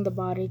discovering the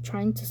body,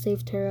 trying to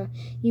save Tara,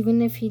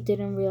 even if he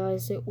didn't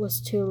realize it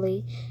was too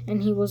late,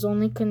 and he was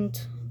only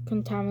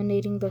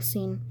contaminating the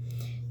scene.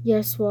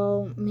 Yes,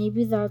 well,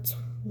 maybe that's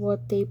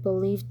what they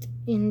believed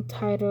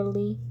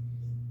entirely.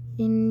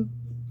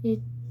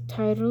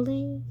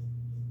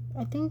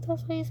 I think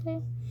that's how you say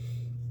it.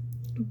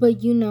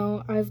 But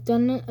I've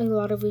done a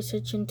lot of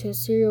research into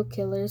serial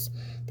killers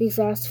these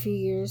last few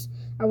years.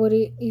 I would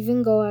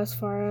even go as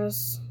far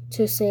as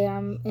to say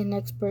I'm an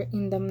expert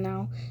in them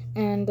now.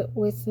 And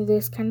with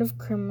this kind of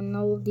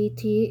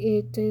criminality,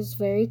 it is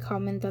very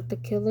common that the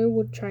killer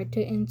would try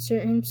to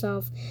insert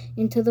himself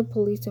into the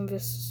police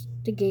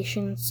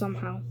investigation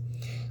somehow,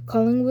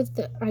 calling with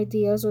the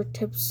ideas or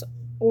tips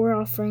or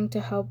offering to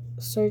help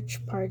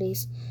search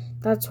parties,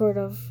 that sort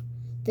of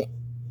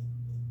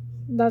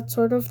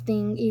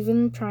thing,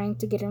 even trying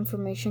to get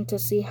information to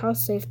see how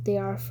safe they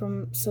are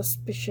from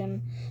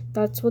suspicion.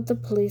 That's what the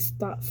police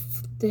thought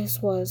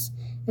this was.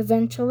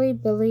 Eventually,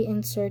 Billy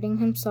inserting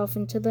himself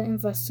into the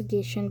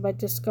investigation by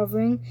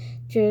discovering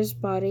Jer's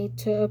body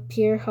to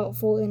appear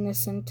helpful,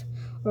 innocent,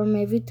 or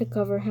maybe to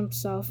cover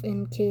himself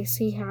in case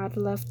he had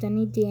left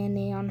any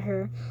DNA on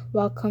her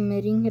while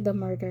committing the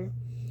murder.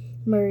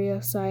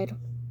 Maria sighed.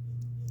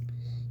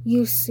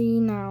 You see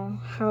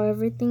now how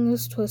everything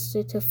is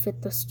twisted to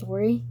fit the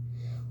story?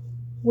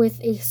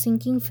 With a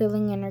sinking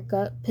feeling in her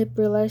gut, Pip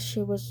realized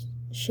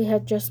she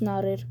had just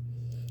nodded.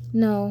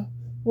 No,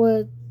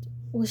 what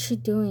was she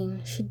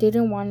doing? She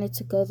didn't want it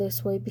to go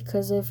this way,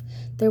 because if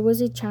there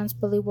was a chance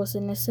Billy was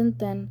innocent,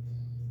 then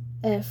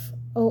F.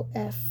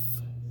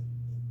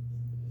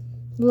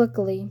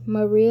 Luckily,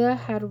 Maria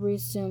had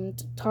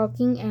resumed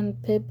talking,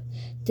 and Pip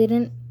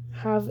didn't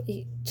have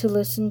to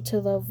listen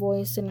to the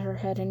voice in her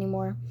head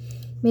anymore.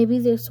 Maybe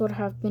this would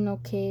have been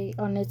okay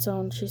on its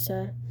own, she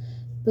said.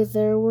 But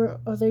there were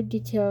other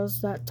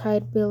details that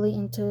tied Billy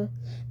into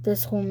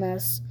this whole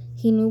mess.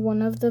 He knew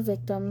one of the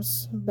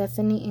victims,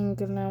 Bethany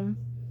Ingram,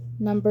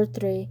 number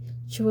 3.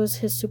 She was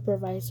his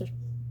supervisor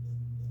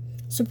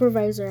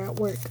at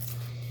work.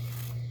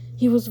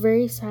 He was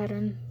very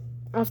saddened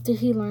after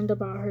he learned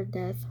about her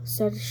death.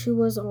 Said she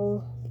was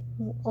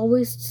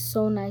always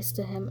so nice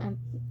to him.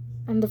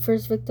 And the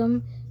first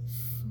victim,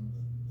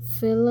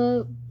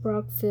 Phila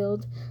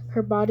Brockfield,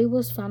 her body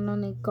was found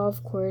on a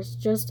golf course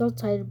just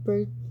outside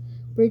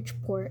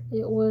Bridgeport.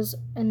 It was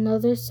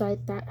another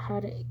site that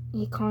had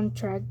a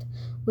contract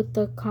with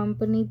the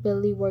company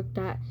Billy worked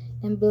at,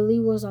 and Billy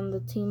was on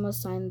the team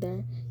assigned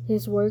there.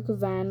 His work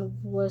van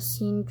was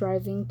seen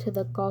driving to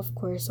the golf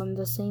course on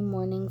the same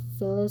morning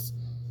Phyllis'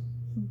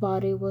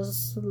 body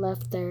was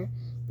left there.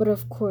 But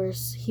of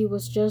course, he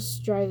was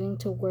just driving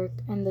to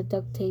work, and the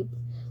duct tape,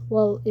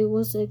 well, it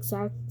was the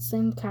exact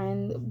same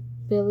kind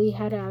Billy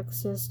had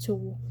access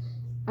to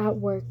at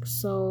work,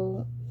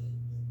 so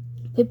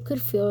Pip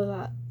could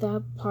feel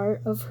that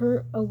part of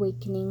her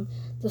awakening,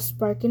 the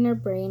spark in her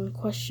brain,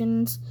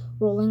 questions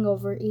rolling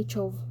over each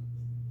other.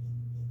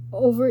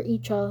 Rolling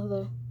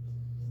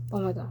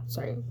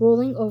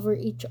over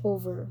each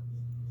other.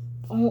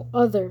 Oh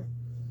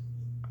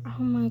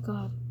my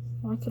God,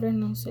 why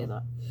couldn't I say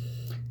that?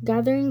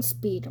 Gathering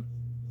speed,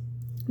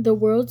 the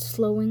world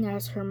slowing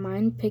as her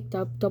mind picked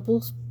up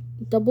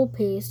double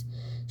pace.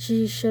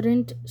 She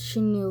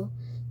knew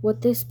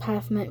what this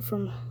path meant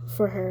for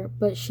her,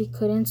 but she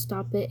couldn't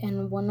stop it,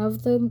 and one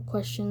of the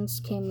questions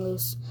came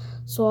loose.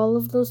 So all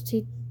of those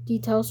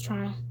details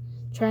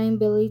tying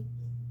Billy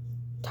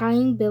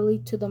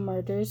to the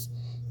murders,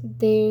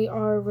 they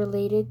are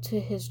related to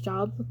his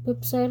job,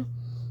 Pip said.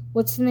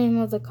 What's the name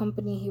of the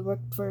company he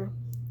worked for?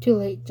 Too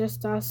late.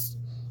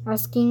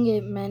 Asking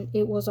it meant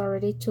it was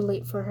already too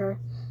late for her.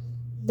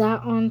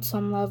 That on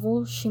some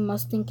level, she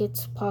must think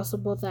it's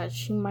possible that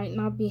she might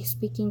not be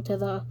speaking to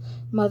the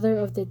mother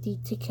of the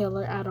DT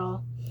killer at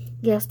all.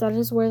 Yes, that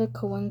is where the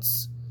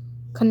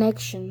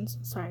connections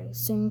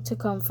seem to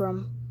come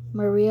from,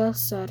 Maria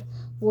said,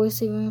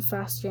 voice even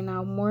faster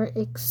now, more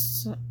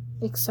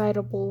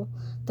excitable.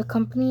 The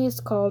company is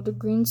called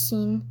Green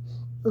Scene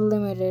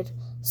Limited.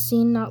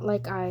 Seen not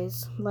like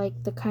eyes,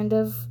 like the kind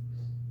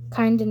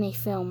in a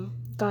film.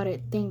 Got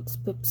it, thanks,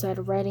 Pip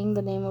said, writing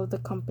the name of the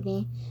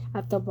company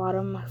at the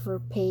bottom of her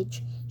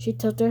page. She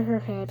tilted her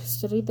head,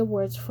 studied the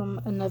words from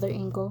another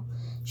angle.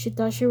 She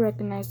thought she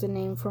recognized the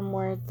name from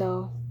where,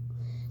 though.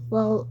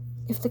 Well,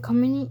 if the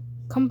company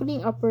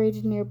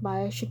operated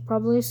nearby, she'd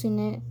probably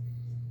seen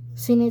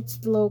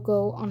its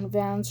logo on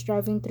vans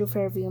driving through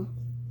Fairview.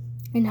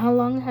 And how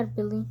long had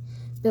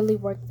Billy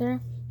worked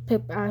there?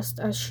 Pip asked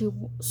as she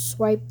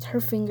swiped her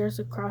fingers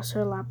across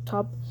her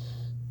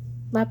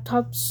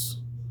laptop's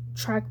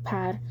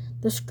trackpad,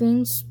 the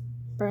screen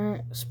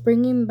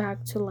springing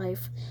back to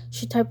life.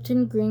 She typed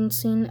in Green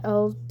Scene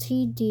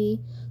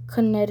Ltd.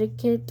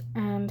 Connecticut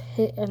and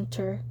hit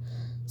enter.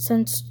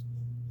 Since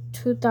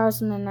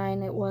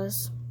 2009 it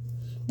was.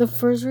 The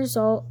first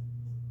result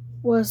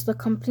was the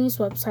company's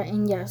website,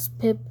 and yes,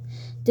 Pip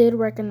did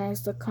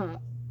recognize the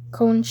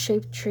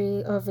cone-shaped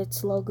tree of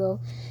its logo,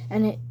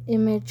 and an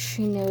image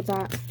she knew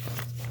that.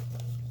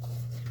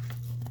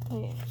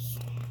 Yes.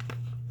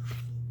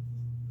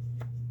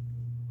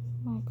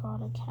 Oh my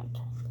god, I can't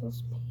turn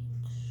this page.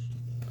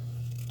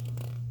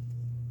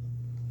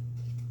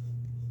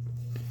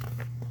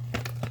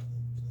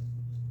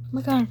 Oh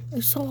my god,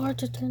 it's so hard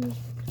to turn this.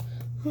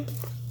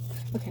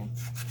 Okay.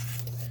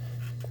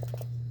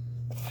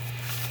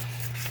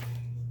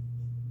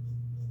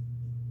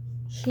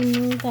 She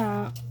knew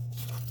that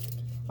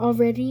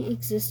already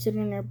existed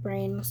in her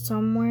brain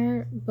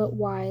somewhere, but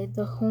why?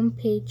 The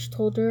homepage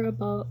told her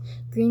about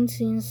Green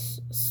Scene's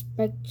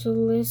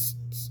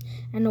specialists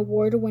and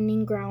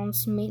award-winning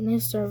grounds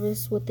maintenance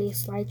service with a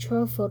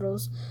slideshow of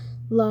photos.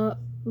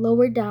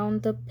 Lower down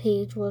the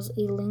page was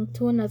a link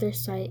to another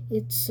site,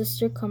 its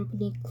sister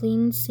company,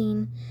 Clean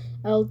Scene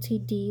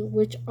Ltd.,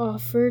 which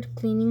offered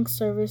cleaning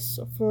service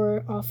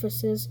for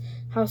offices,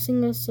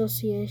 housing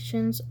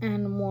associations,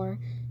 and more.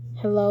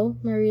 Hello,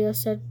 Maria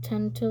said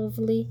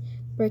tentatively,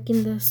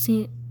 breaking the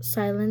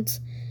silence,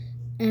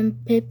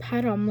 and Pip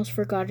had almost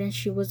forgotten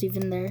she was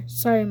even there.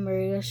 Sorry,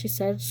 Maria, she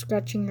said,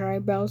 scratching her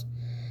eyebrows.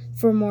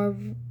 For more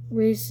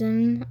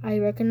reason, I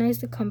recognize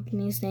the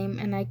company's name,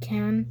 and I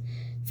can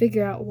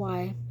figure out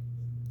why.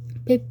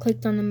 Pip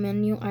clicked on the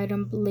menu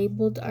item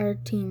labeled Our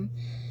Team.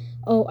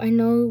 Oh, I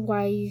know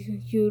why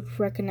you'd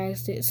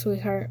recognized it,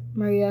 sweetheart,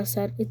 Maria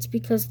said. It's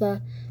because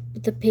the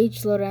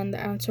page loaded and the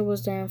answer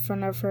was there in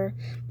front of her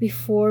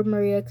before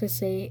Maria could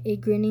say. A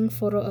grinning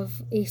photo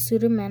of a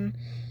suited man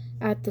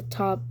at the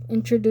top,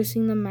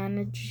 introducing the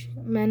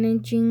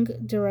managing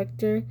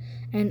director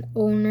and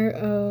owner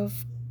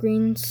of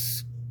Green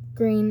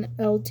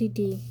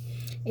Ltd.,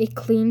 a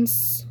Clean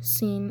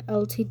Scene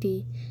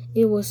Ltd.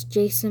 It was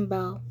Jason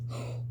Bell.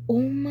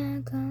 Oh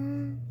my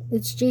god.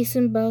 It's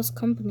Jason Bell's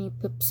company,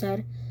 Pip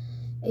said.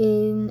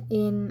 In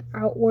an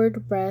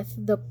outward breath,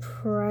 the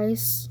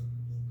price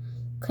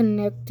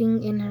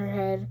connecting in her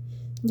head.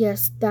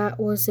 Yes, that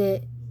was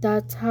it.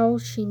 That's how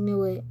she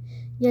knew it.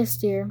 Yes,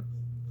 dear,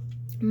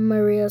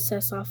 Maria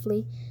said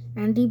softly.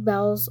 Andy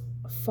Bell's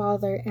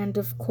father, and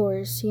of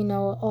course, you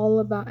know all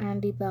about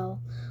Andy Bell.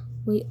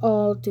 We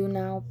all do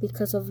now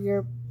because of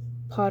your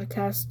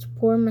podcast.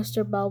 Poor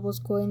Mr. Bell was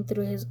going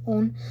through his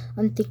own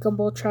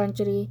unthinkable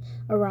tragedy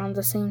around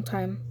the same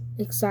time.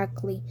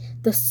 Exactly.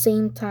 The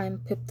same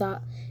time, Pip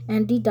thought.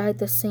 Andy died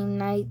the same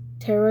night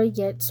Tara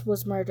Yates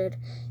was murdered,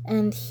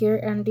 and here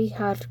Andy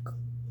had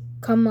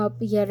come up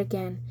yet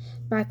again,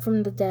 back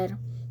from the dead.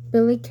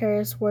 Billy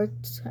Karras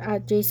worked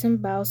at Jason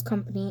Bell's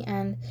company,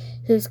 and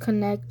his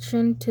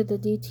connection to the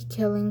DT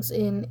killings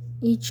in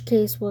each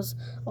case was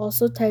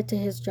also tied to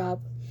his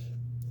job.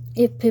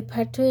 If Pip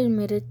had to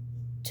admit it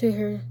to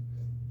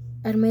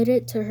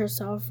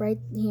herself right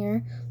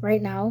here,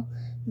 right now,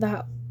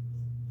 that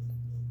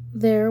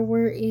there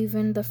were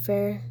even the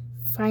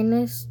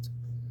faintest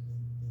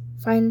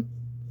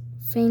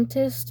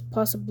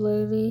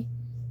possibility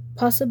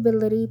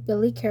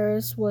Billy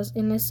Karras was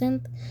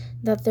innocent,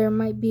 that there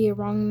might be a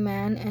wrong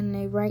man and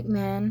a right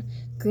man,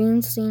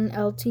 Green Scene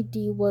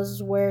Ltd.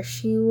 Was where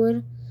she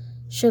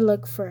should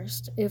look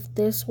first, if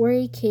this were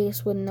a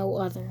case with no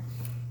other.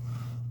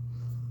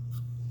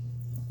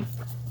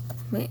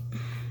 Wait.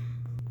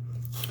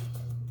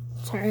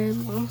 Sorry, I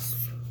lost.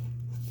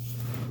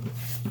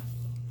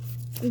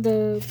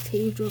 The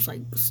page was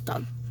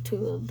stuck to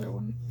the other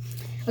one.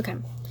 Okay.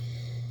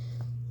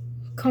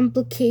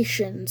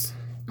 Complications.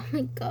 Oh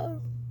my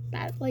god.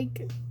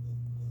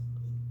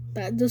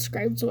 That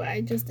describes what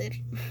I just did.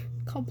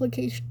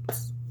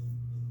 Complications.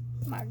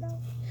 My god.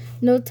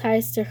 No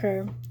ties to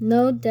her,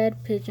 no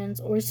dead pigeons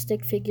or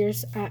stick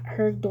figures at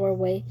her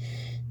doorway.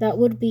 That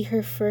would be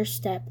her first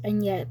step,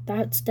 and yet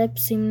that step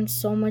seemed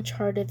so much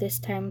harder this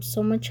time,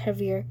 so much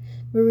heavier.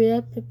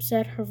 Maria, Pip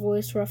said, her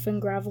voice rough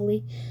and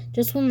gravelly.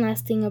 Just one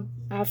last thing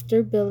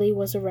after Billy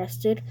was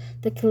arrested,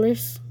 the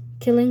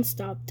killing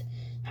stopped.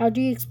 How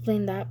do you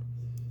explain that?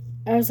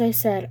 As I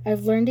said,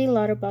 I've learned a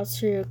lot about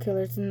serial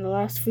killers in the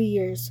last few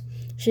years,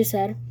 she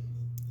said.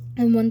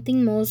 And one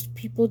thing most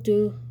people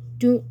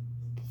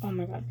oh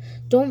my god,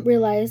 don't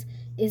realize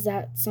is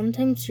that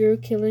sometimes serial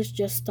killers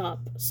just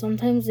stop.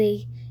 Sometimes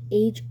they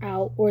age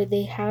out or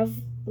they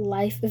have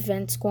life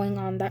events going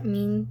on that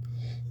mean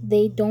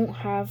they don't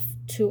have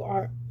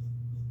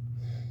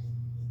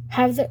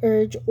the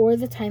urge or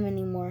the time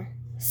anymore.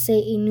 Say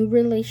a new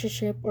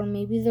relationship or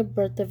maybe the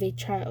birth of a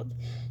child.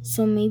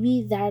 So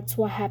maybe that's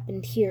what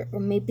happened here, or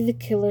maybe the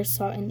killer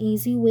saw an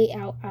easy way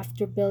out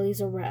after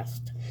Billy's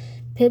arrest.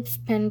 Pip's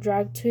pen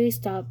dragged to a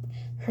stop,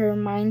 her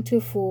mind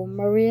too full.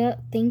 Maria,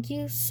 thank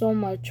you so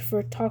much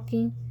for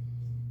taking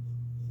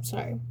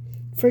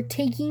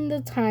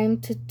the time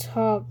to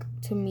talk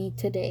to me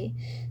today.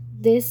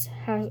 This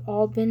has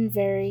all been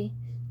very,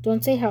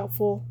 don't say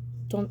helpful,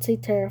 don't say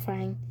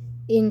terrifying,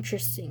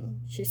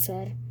 interesting, she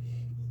said.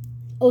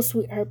 Oh,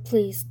 sweetheart,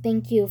 please,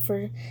 thank you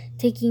for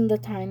taking the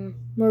time,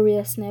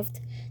 Maria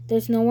sniffed.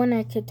 There's no one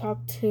I could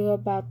talk to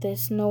about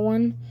this, no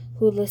one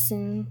who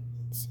listens.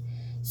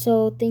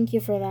 So thank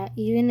you for that,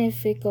 even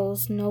if it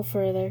goes no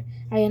further.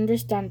 I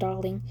understand,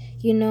 darling.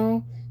 You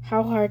know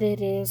how hard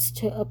it is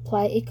to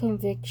apply a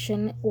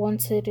conviction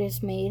once it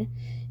is made.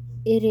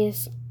 It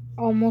is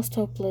almost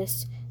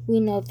hopeless. We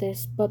know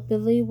this, but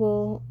Billy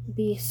will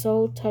be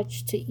so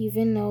touched to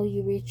even know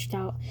you reached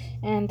out,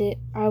 and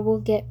I will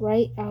get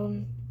right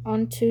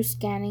onto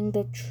scanning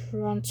the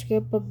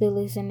transcript of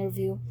Billy's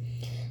interview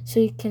so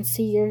you can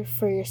see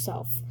for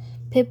yourself.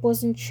 Pip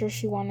wasn't sure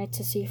she wanted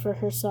to see for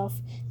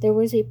herself. There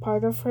was a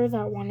part of her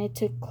that wanted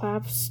to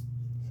clasp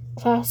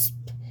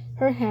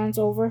her hands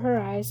over her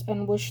eyes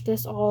and wish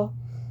this all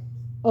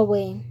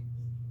away.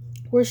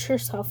 Wish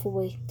herself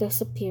away,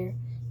 disappear.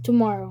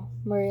 Tomorrow,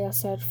 Maria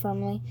said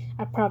firmly.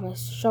 I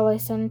promise. Shall I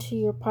send to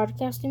your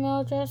podcast email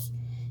address?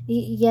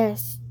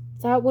 Yes,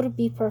 that would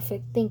be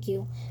perfect. Thank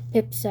you,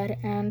 Pip said,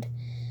 and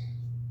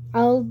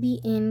I'll be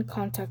in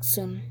contact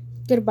soon.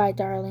 Goodbye,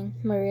 darling,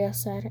 Maria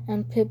said,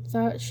 and Pip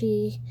thought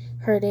she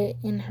heard it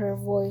in her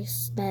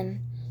voice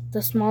then,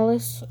 the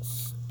smallest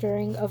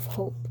stirring of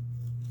hope.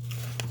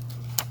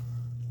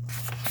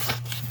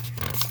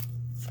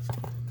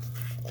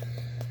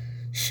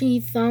 She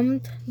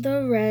thumbed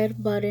the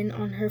red button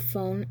on her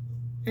phone,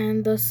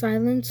 and the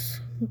silence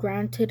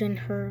granted in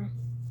her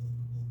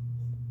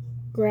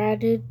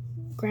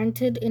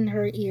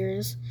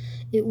ears.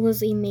 It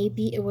was a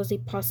maybe, it was a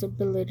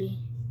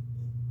possibility.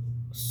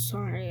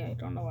 Sorry, I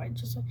don't know why I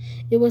just said.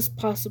 It was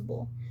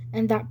possible,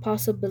 and that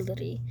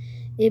possibility.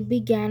 It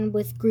began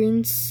with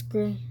green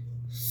scene.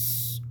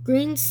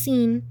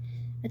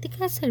 I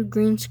think I said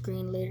green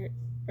screen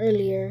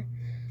earlier.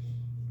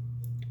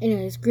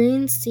 Anyways,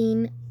 green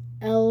scene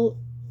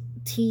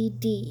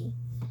LTD.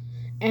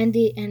 And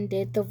it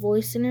ended. The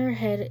voice in her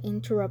head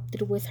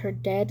interrupted with her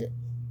dead,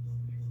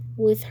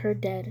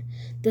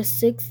 the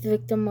sixth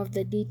victim of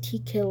the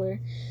DT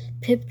killer.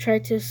 Pip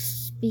tried to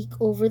speak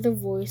over the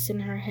voice in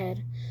her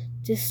head.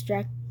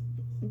 Distracted,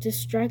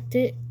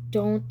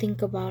 don't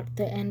think about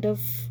the end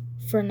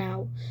for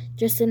now,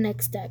 just the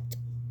next step.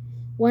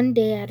 One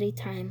day at a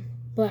time.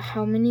 But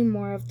how many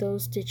more of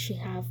those did she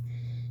have?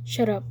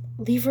 Shut up.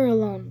 Leave her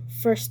alone.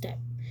 First step.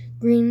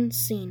 Green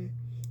scene.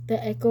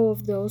 The echo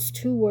of those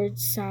two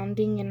words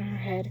sounding in her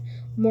head,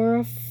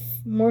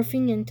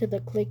 morphing into the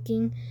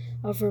clicking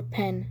of her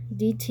pen.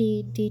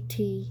 DT,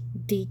 DT,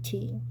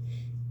 DT.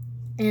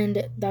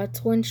 And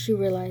that's when she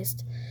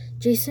realized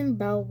Jason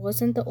Bell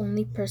wasn't the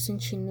only person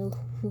she knew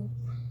who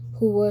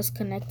was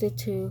connected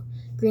to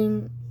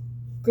Green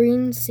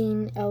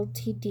Scene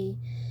Ltd.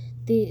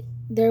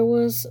 There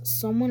was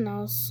someone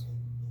else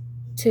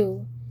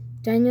too,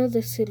 Daniel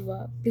De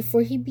Silva.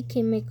 Before he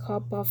became a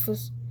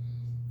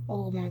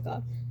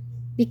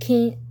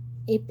became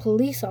a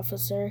police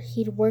officer,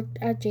 he'd worked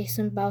at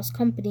Jason Bell's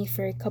company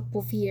for a couple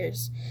of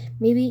years,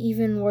 maybe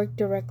even worked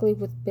directly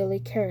with Billy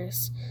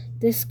Karras.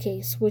 This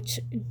case, which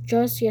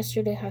just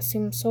yesterday had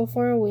seemed so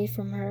far away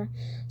from her,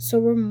 so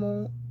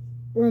remote,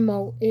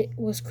 it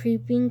was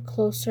creeping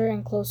closer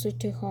and closer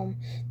to home,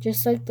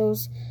 just like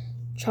those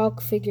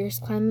chalk figures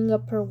climbing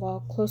up her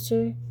wall,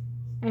 closer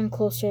and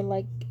closer,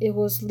 like it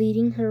was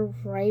leading her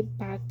right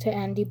back to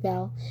Andy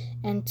Bell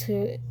and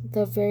to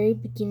the very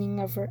beginning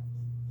of her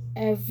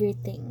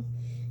everything.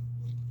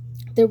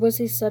 There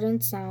was a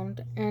sudden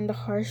sound and a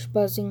harsh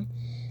buzzing.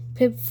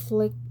 Pip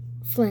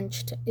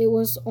flinched. It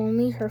was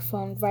only her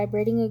phone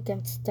vibrating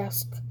against the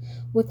desk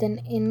with an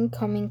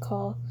incoming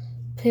call.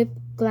 Pip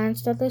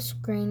glanced at the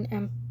screen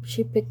and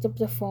she picked up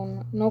the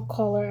phone. No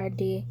caller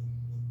ID.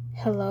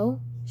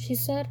 Hello? She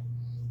said.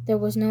 There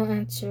was no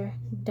answer.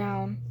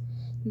 Down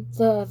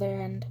the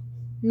other end.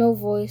 No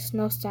voice,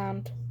 no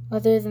sound,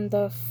 other than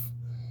the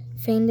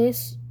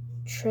faintest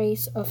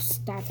trace of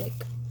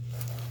static.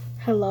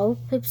 Hello,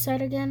 Pip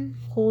said again,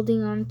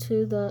 holding on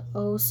to the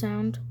O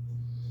sound.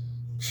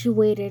 She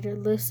waited,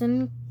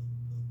 listened.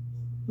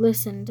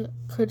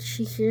 Could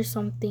she hear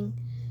someone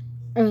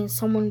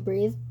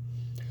breathe?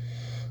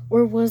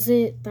 Or was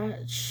it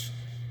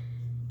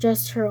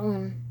just her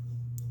own?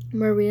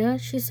 Maria,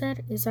 she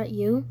said, is that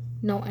you?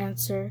 No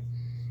answer.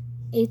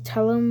 A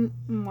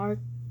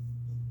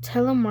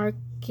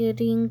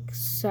telemarketing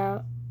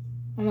cell.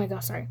 Oh my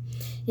god, sorry.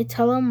 A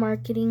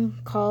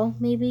telemarketing call,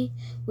 maybe,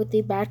 with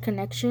a bad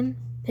connection.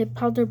 Pip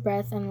held her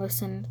breath and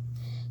listened.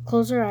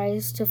 Closed her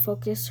eyes to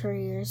focus her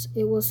ears.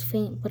 It was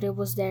faint, but it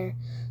was there.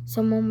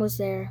 Someone was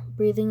there,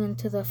 breathing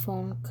into the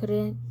phone.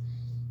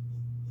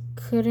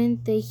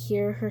 Couldn't they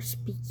hear her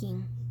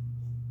speaking?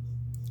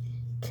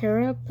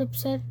 Kara, Pip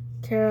said.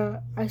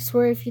 Kara, I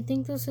swear if you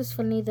think this is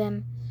funny,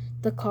 then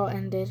the call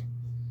ended.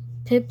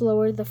 Pip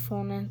lowered the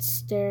phone and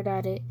stared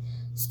at it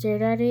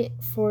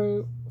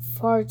for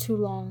far too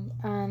long,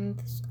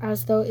 and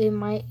as though it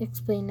might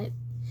explain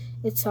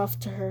itself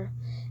to her.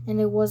 And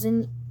it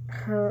wasn't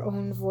her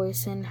own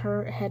voice in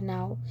her head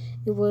now.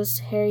 It was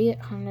Harriet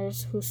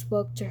Hunter's who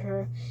spoke to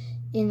her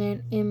in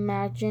an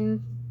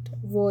imagined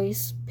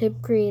voice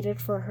Pip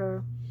created for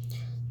her,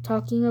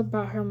 talking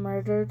about her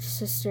murdered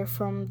sister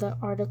from the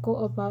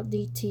article about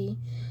DT.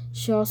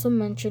 She also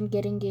mentioned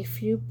getting a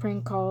few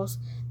prank calls.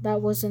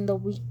 That was in the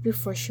week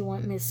before she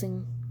went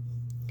missing.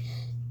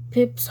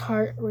 Pip's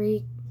heart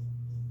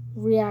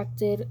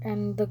reacted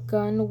and the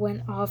gun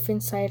went off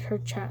inside her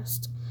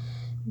chest.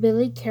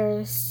 Billy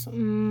Karras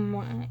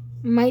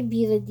might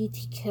be the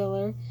DT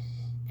killer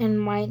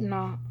and might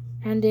not.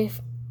 And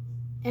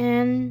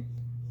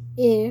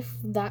if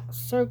that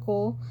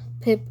circle,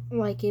 Pip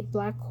like a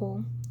black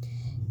hole.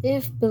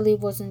 If Billy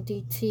wasn't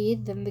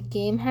DT, then the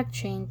game had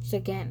changed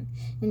again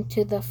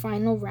into the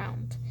final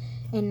round.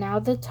 And now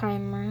a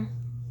timer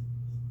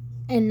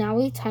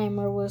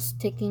was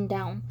ticking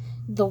down.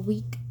 The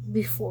week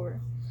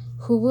before.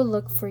 Who will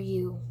look for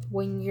you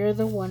when you're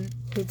the one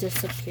who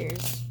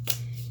disappears?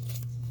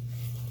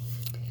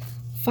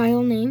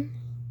 File name,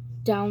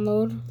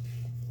 download,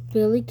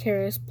 Billy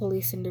Karras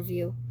police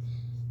interview.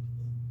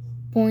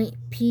 Point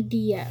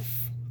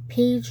PDF,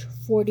 page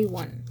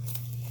 41.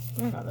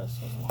 Oh my god, this is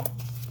long.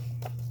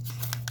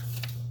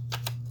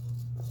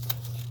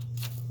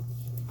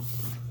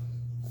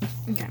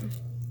 Okay.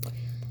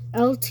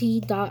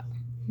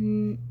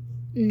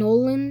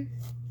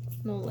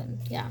 Nolan,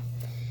 yeah.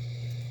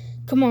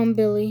 Come on,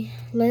 Billy.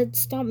 Let's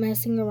stop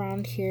messing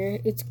around here.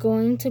 It's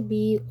going to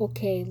be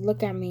okay.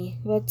 Look at me.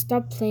 Let's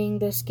stop playing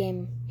this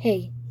game.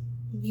 Hey,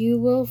 you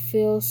will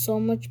feel so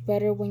much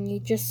better when you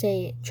just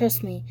say it.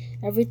 Trust me,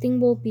 everything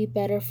will be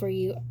better for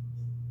you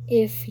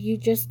if you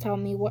just tell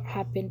me what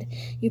happened.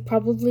 You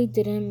probably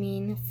didn't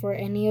mean for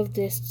any of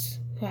this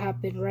to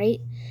happen,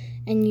 right?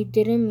 And you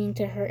didn't mean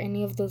to hurt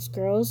any of those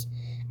girls.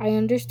 I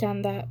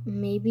understand that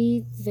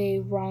maybe they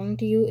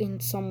wronged you in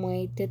some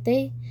way. Did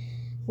they?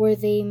 Were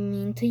they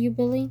mean to you,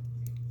 Billy?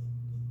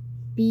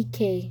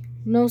 BK.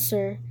 No,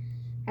 sir.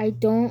 I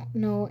don't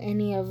know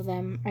any of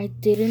them. I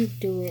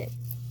didn't do it.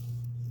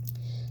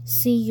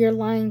 See, you're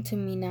lying to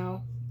me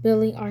now.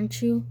 Billy,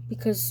 aren't you?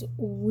 Because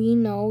we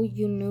know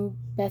you knew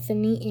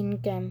Bethany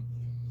Ingham.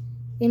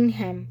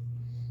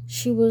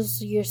 She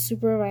was your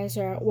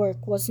supervisor at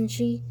work, wasn't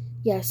she?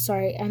 Yes,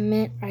 sorry. I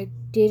meant I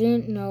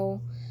didn't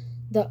know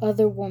the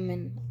other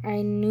woman.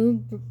 I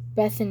knew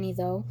Bethany,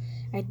 though.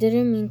 I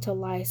didn't mean to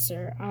lie,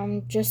 sir.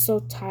 I'm just so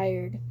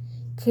tired.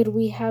 Could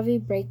we have a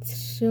break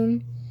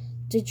soon?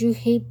 Did you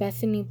hate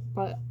Bethany,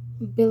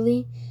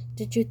 Billy?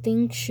 Did you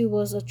think she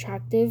was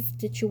attractive?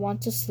 Did you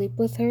want to sleep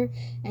with her?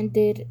 And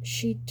did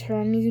she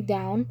turn you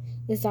down?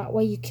 Is that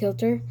why you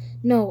killed her?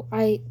 No,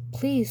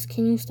 please,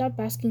 can you stop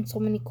asking so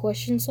many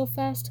questions so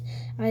fast?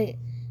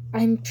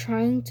 I'm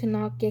trying to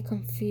not get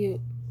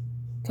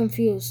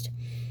confused.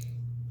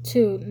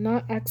 To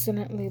not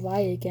accidentally lie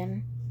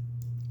again.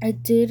 I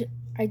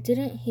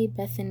didn't hate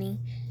Bethany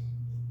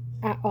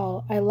at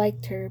all. I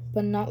liked her,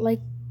 but not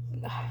like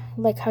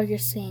how you're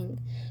saying.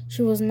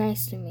 She was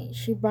nice to me.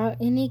 She brought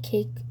in a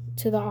cake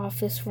to the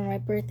office for my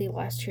birthday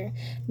last year,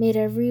 made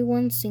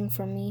everyone sing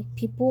for me.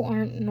 People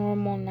aren't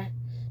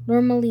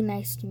normally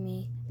nice to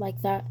me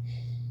like that,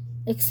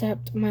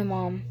 except my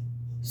mom.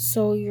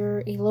 So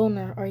you're a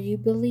loner, are you,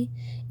 Billy?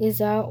 Is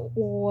that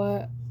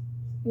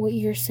what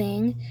you're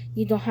saying?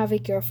 You don't have a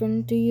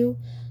girlfriend, do you?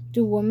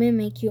 Do women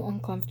make you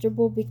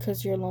uncomfortable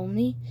because you're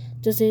lonely?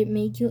 Does it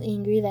make you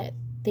angry that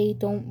they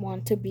don't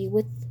want to be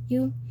with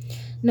you?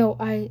 No,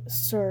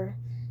 sir,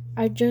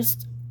 I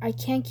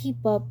can't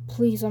keep up.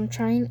 Please, I'm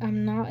trying.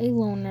 I'm not a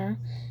loner.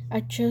 I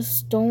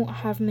just don't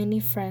have many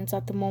friends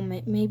at the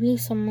moment. Maybe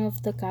some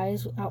of the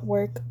guys at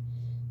work.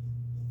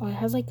 Oh, it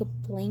has like a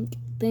blank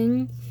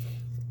thing.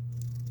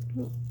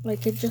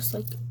 Like it just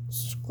like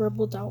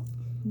scribbled out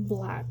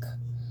black.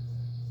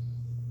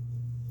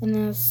 And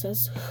then it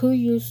says, who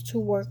used to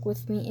work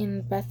with me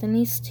in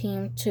Bethany's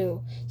team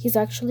too. He's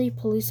actually a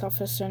police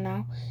officer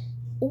now.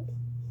 Oh,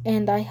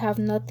 and I have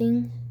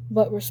nothing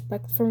but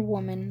respect for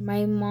women.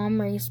 My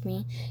mom raised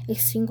me a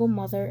single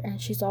mother,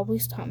 and she's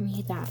always taught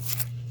me that.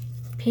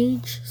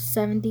 Page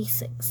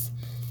 76.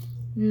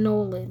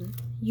 Nolan,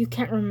 you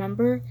can't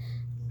remember?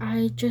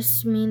 I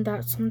just mean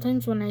that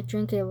sometimes when I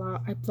drink a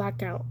lot, I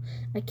black out.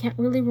 I can't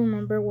really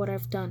remember what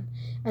I've done.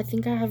 I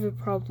think I have a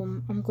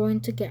problem. I'm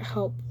going to get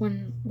help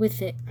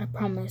with it, I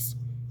promise.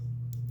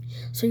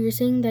 So you're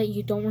saying that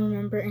you don't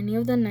remember any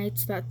of the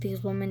nights that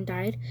these women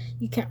died?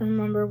 You can't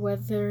remember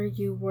whether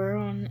you were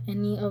on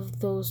any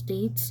of those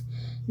dates?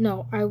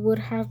 No, I would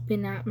have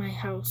been at my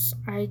house.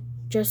 I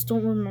just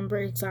don't remember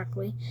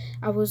exactly.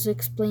 I was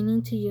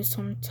explaining to you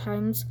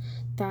sometimes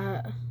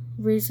that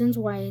reasons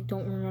why I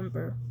don't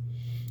remember.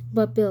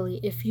 But Billy,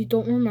 if you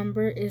don't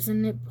remember,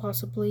 isn't it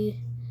possible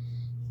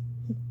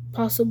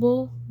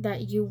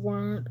that you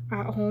weren't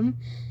at home?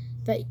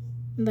 That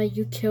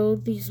you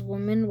killed these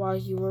women while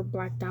you were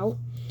blacked out?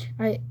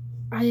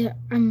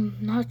 I'm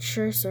not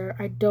sure, sir.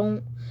 I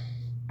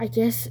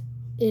guess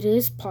it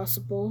is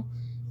possible.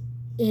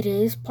 It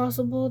is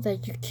possible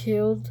that you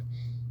killed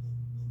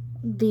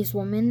these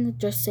women.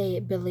 Just say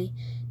it, Billy.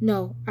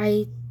 No,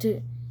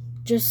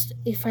 just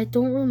if I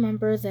don't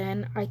remember,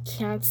 then I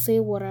can't say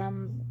what I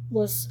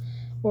was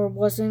or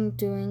wasn't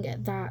doing.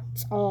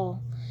 That's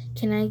all.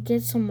 Can I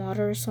get some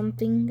water or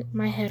something?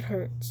 My head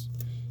hurts.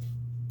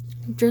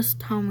 Just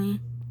tell me.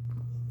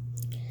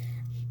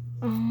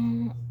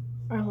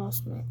 I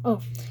lost my.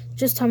 Oh,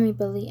 just tell me,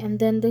 Billy, and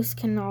then this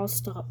can all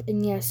stop.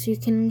 And yes, you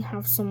can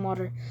have some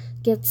water.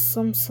 Get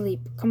some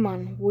sleep. Come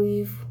on,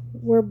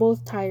 we're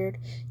both tired.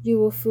 You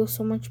will feel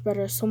so much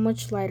better, so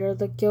much lighter.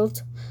 The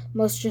guilt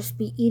must just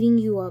be eating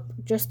you up.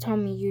 Just tell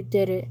me you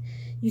did it.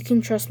 You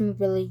can trust me,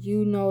 Billy.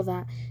 You know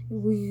that.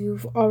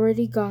 You've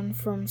already gone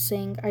from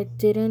saying I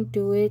didn't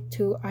do it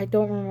to I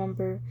don't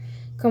remember.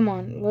 Come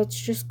on, let's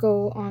just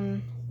go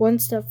on one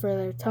step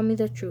further. Tell me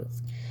the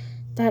truth.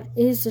 That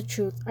is the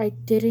truth. I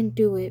didn't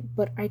do it,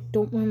 but I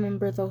don't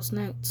remember those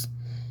nights.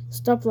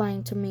 Stop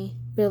lying to me,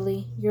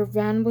 Billy. Your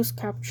van was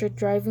captured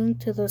driving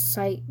to the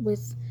site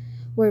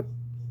where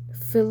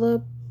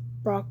Philip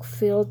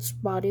Brockfield's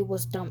body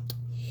was dumped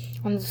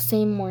on the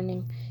same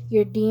morning.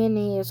 Your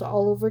DNA is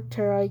all over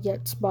Tara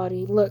Yett's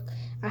body. Look,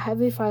 I have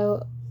a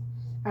file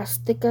as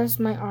thick as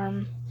my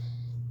arm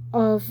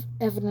of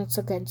evidence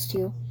against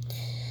you.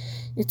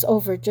 It's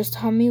over. Just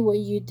tell me what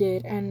you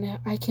did, and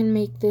I can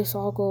make this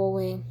all go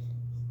away.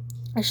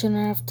 I shouldn't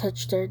have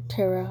touched her,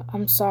 Tara.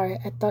 I'm sorry.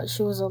 I thought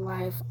she was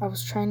alive. I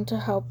was trying to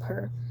help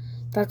her.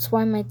 That's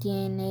why my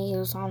DNA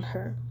is on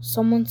her.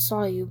 Someone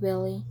saw you,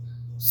 Billy.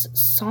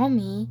 Saw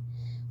me?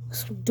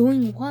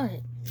 Doing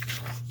what?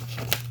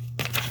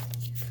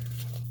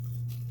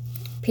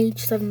 Page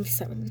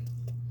 77.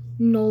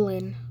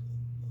 Nolan.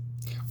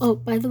 Oh,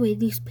 by the way,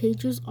 these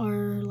pages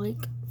are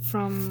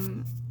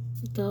from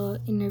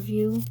the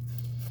interview.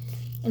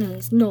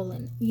 Anyways,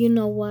 Nolan. You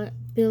know what,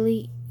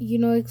 Billy? You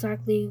know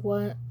exactly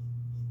what.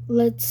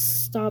 Let's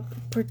stop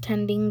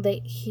pretending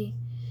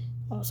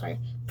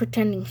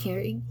pretending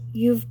here.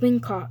 You've been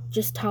caught.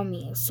 Just tell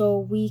me, so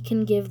we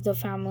can give the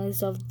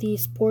families of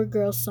these poor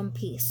girls some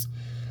peace.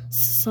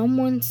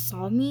 Someone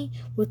saw me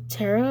with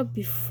Tara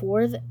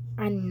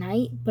at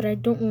night, but I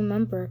don't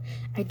remember.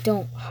 I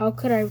don't. How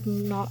could I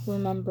not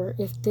remember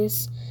if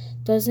this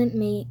doesn't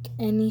make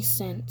any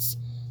sense?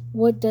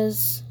 What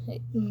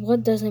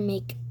doesn't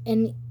make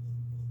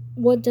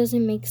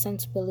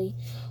sense, Billy?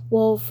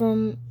 Well,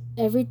 from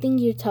everything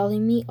you're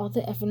telling me, all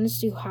the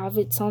evidence you have,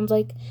 it sounds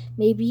like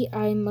maybe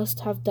I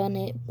must have done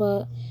it,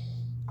 but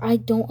I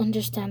don't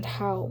understand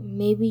how.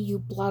 Maybe you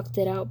blocked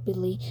it out,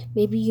 Billy.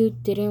 Maybe you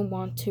didn't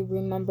want to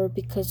remember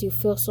because you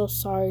feel so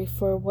sorry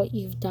for what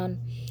you've done.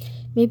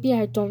 Maybe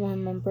I don't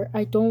remember.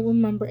 I don't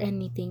remember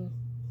anything.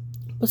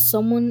 But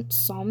someone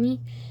saw me.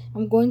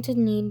 I'm going to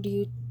need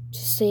you to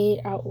say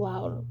it out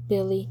loud,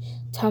 Billy.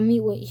 Tell me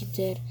what you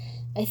did.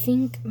 I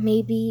think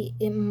maybe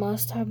it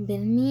must have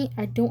been me.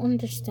 I don't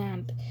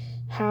understand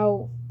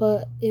how,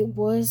 but it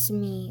was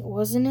me,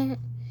 wasn't it?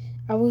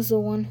 I was the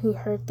one who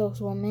hurt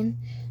those women.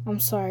 I'm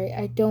sorry.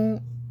 I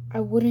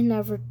wouldn't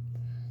ever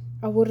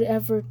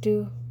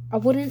do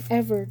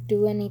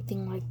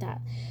anything like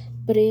that.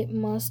 But it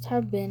must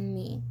have been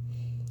me.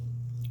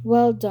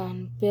 Well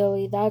done,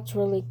 Billy. That's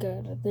really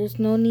good. There's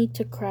no need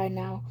to cry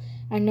now.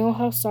 I know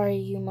how sorry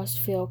you must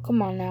feel.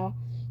 Come on now.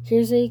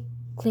 Here's a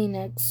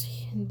Kleenex.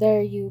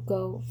 There you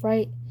go.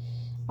 Right?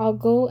 I'll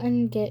go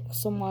and get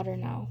some water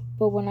now.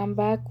 But when I'm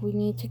back, we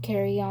need to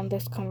carry on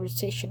this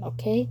conversation,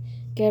 okay?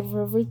 Get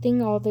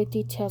everything, all the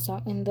details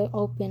out in the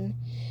open.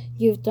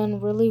 You've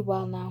done really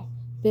well now.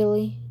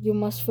 Billy, you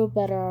must feel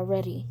better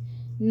already.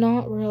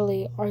 Not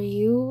really. Are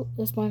you?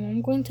 Is my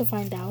mom going to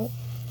find out?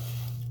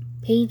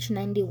 Page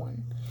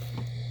 91.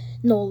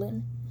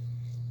 Nolan.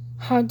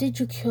 How did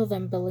you kill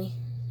them, Billy?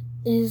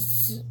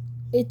 It's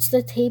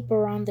the tape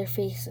around their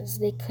faces.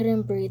 They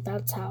couldn't breathe,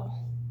 that's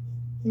how.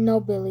 No,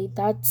 Billy,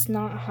 that's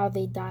not how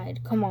they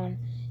died. Come on.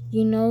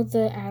 You know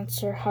the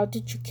answer. How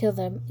did you kill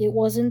them? It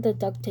wasn't the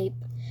duct tape.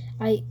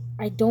 I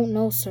don't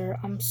know, sir.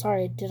 I'm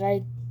sorry. Did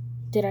I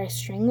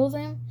strangle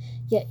them?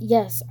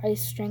 Yes, I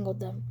strangled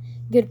them.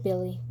 Good,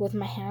 Billy. With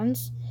my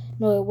hands?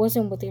 No, it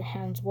wasn't with your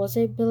hands, was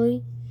it,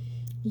 Billy?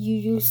 You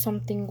used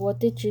something. What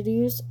did you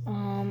use?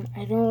 I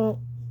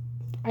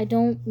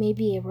don't,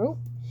 maybe a rope?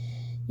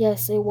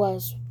 Yes, it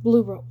was.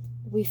 Blue rope.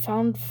 We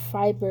found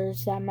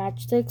fibers that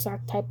matched the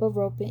exact type of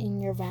rope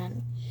in your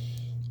van.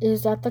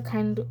 Is that the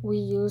kind we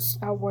use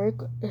at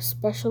work,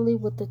 especially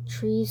with the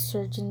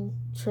surgeon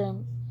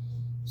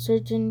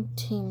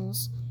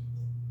teams?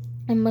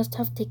 I must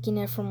have taken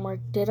it from work,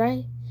 did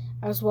I?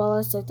 As well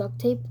as the duct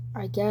tape,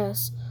 I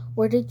guess.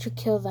 Where did you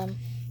kill them,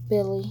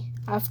 Billy?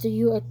 After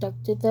you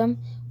abducted them,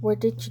 where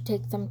did you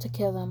take them to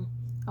kill them?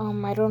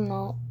 I don't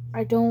know.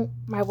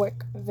 My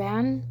work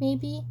van,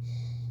 maybe?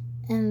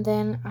 And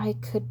then I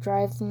could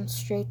drive them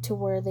straight to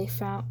where they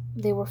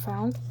were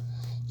found.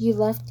 You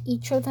left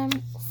each of them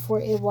for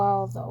a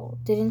while, though,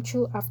 didn't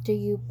you, after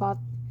you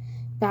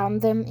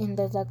bound them in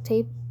the duct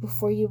tape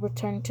before you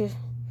returned to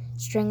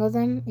strangle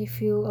them? A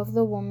few of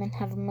the women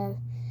had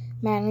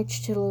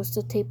managed to loose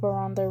the tape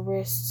around their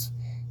wrists,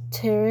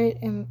 tear it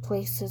in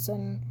places,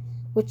 and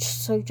which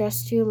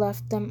suggests you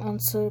left them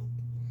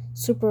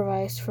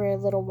unsupervised for a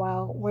little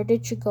while. Where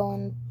did you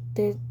go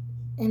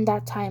in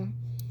that time?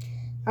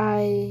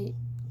 I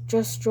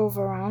just drove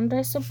around,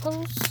 I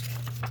suppose.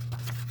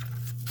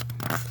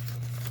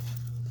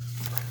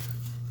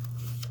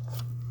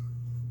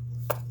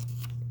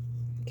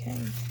 Okay.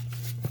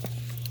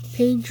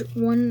 Page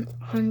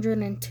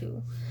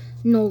 102.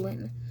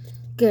 Nolan.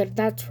 Good,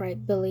 that's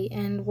right, Billy.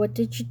 And what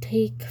did you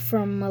take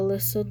from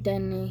Melissa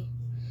Denny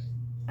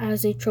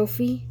as a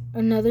trophy?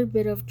 Another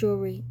bit of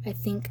jewelry, I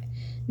think.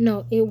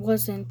 No, it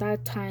wasn't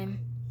that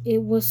time.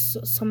 It was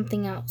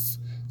something else.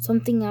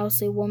 Something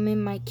else a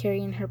woman might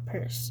carry in her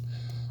purse.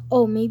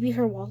 Oh, maybe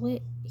her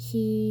wallet?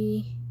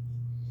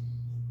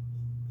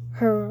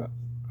 Her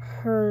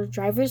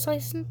driver's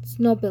license?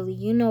 No, Billy,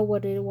 you know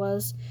what it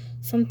was.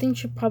 Something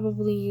she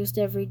probably used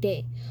every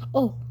day.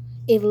 Oh,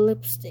 a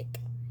lipstick.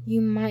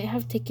 You might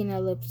have taken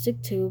a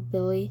lipstick too,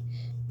 Billy,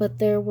 but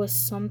there was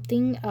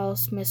something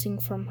else missing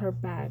from her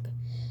bag.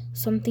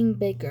 Something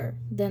bigger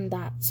than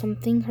that.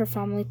 Something her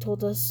family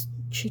told us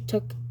she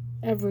took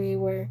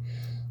everywhere.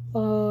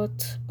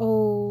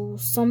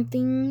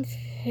 Something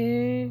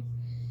a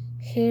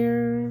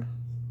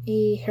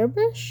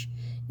hairbrush?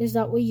 Is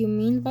that what you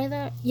mean by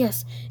that?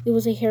 Yes, it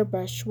was a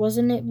hairbrush,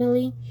 wasn't it,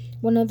 Billy?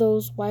 One of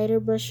those wider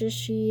brushes.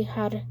 She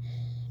had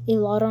a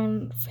lot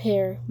of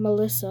hair.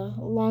 Melissa,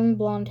 long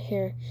blonde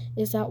hair.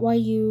 Is that why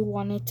you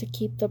wanted to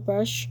keep the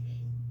brush?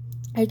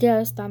 I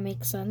guess that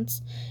makes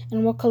sense.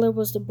 And what color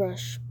was the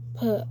brush?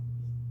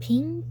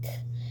 Pink?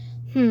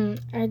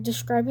 I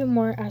describe it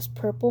more as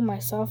purple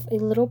myself. A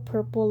little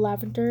purple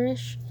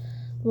lavenderish,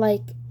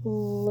 like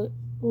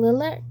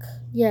lilac?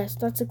 Yes,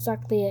 that's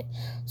exactly it.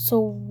 So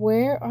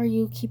where are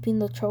you keeping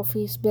the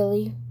trophies,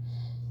 Billy?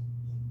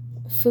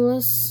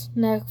 Phyllis'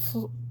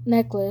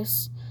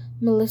 necklace,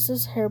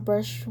 Melissa's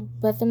hairbrush,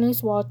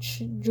 Bethany's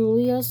watch,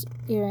 Julia's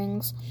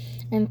earrings,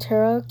 and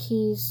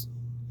Tara's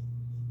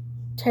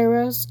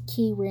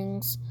key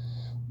rings.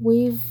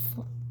 We've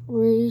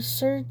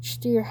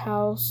researched your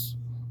house.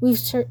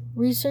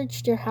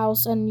 Researched your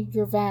house and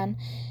your van,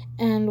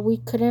 and we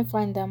couldn't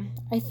find them.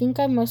 I think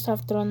I must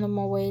have thrown them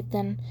away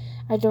then.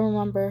 I don't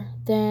remember.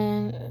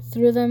 Then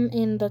threw them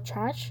in the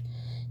trash?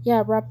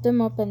 Yeah, wrapped them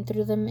up and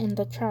threw them in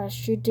the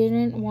trash. You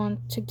didn't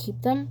want to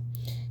keep them?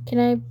 Can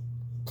I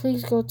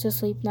please go to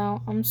sleep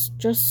now? I'm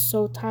just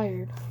so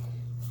tired.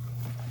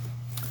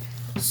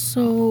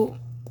 So,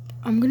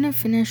 I'm gonna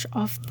finish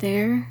off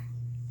there.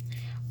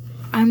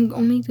 I'm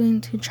only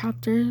doing 2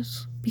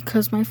 chapters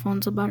because my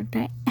phone's about to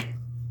die.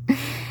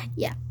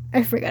 Yeah,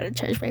 I forgot to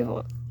charge my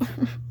phone.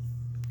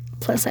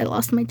 Plus, I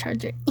lost my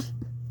charger.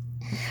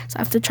 So I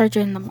have to charge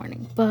it in the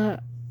morning.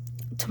 But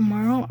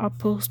tomorrow, I'll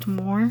post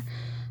more.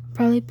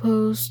 Probably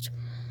post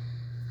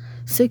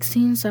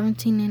 16,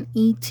 17, and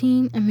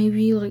 18. And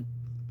maybe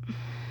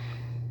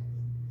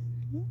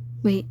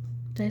wait,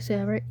 did I say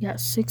that right? Yeah,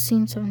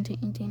 16, 17,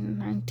 18, and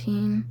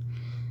 19.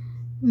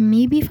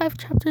 Maybe 5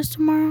 chapters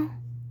tomorrow.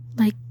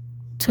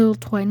 Till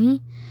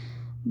 20.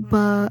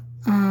 But,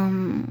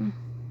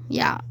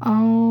 yeah,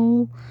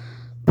 I'll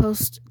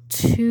post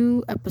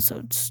 2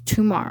 episodes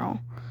tomorrow.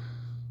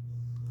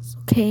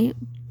 Okay,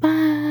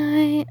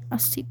 bye. I'll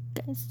see you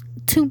guys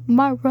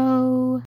tomorrow.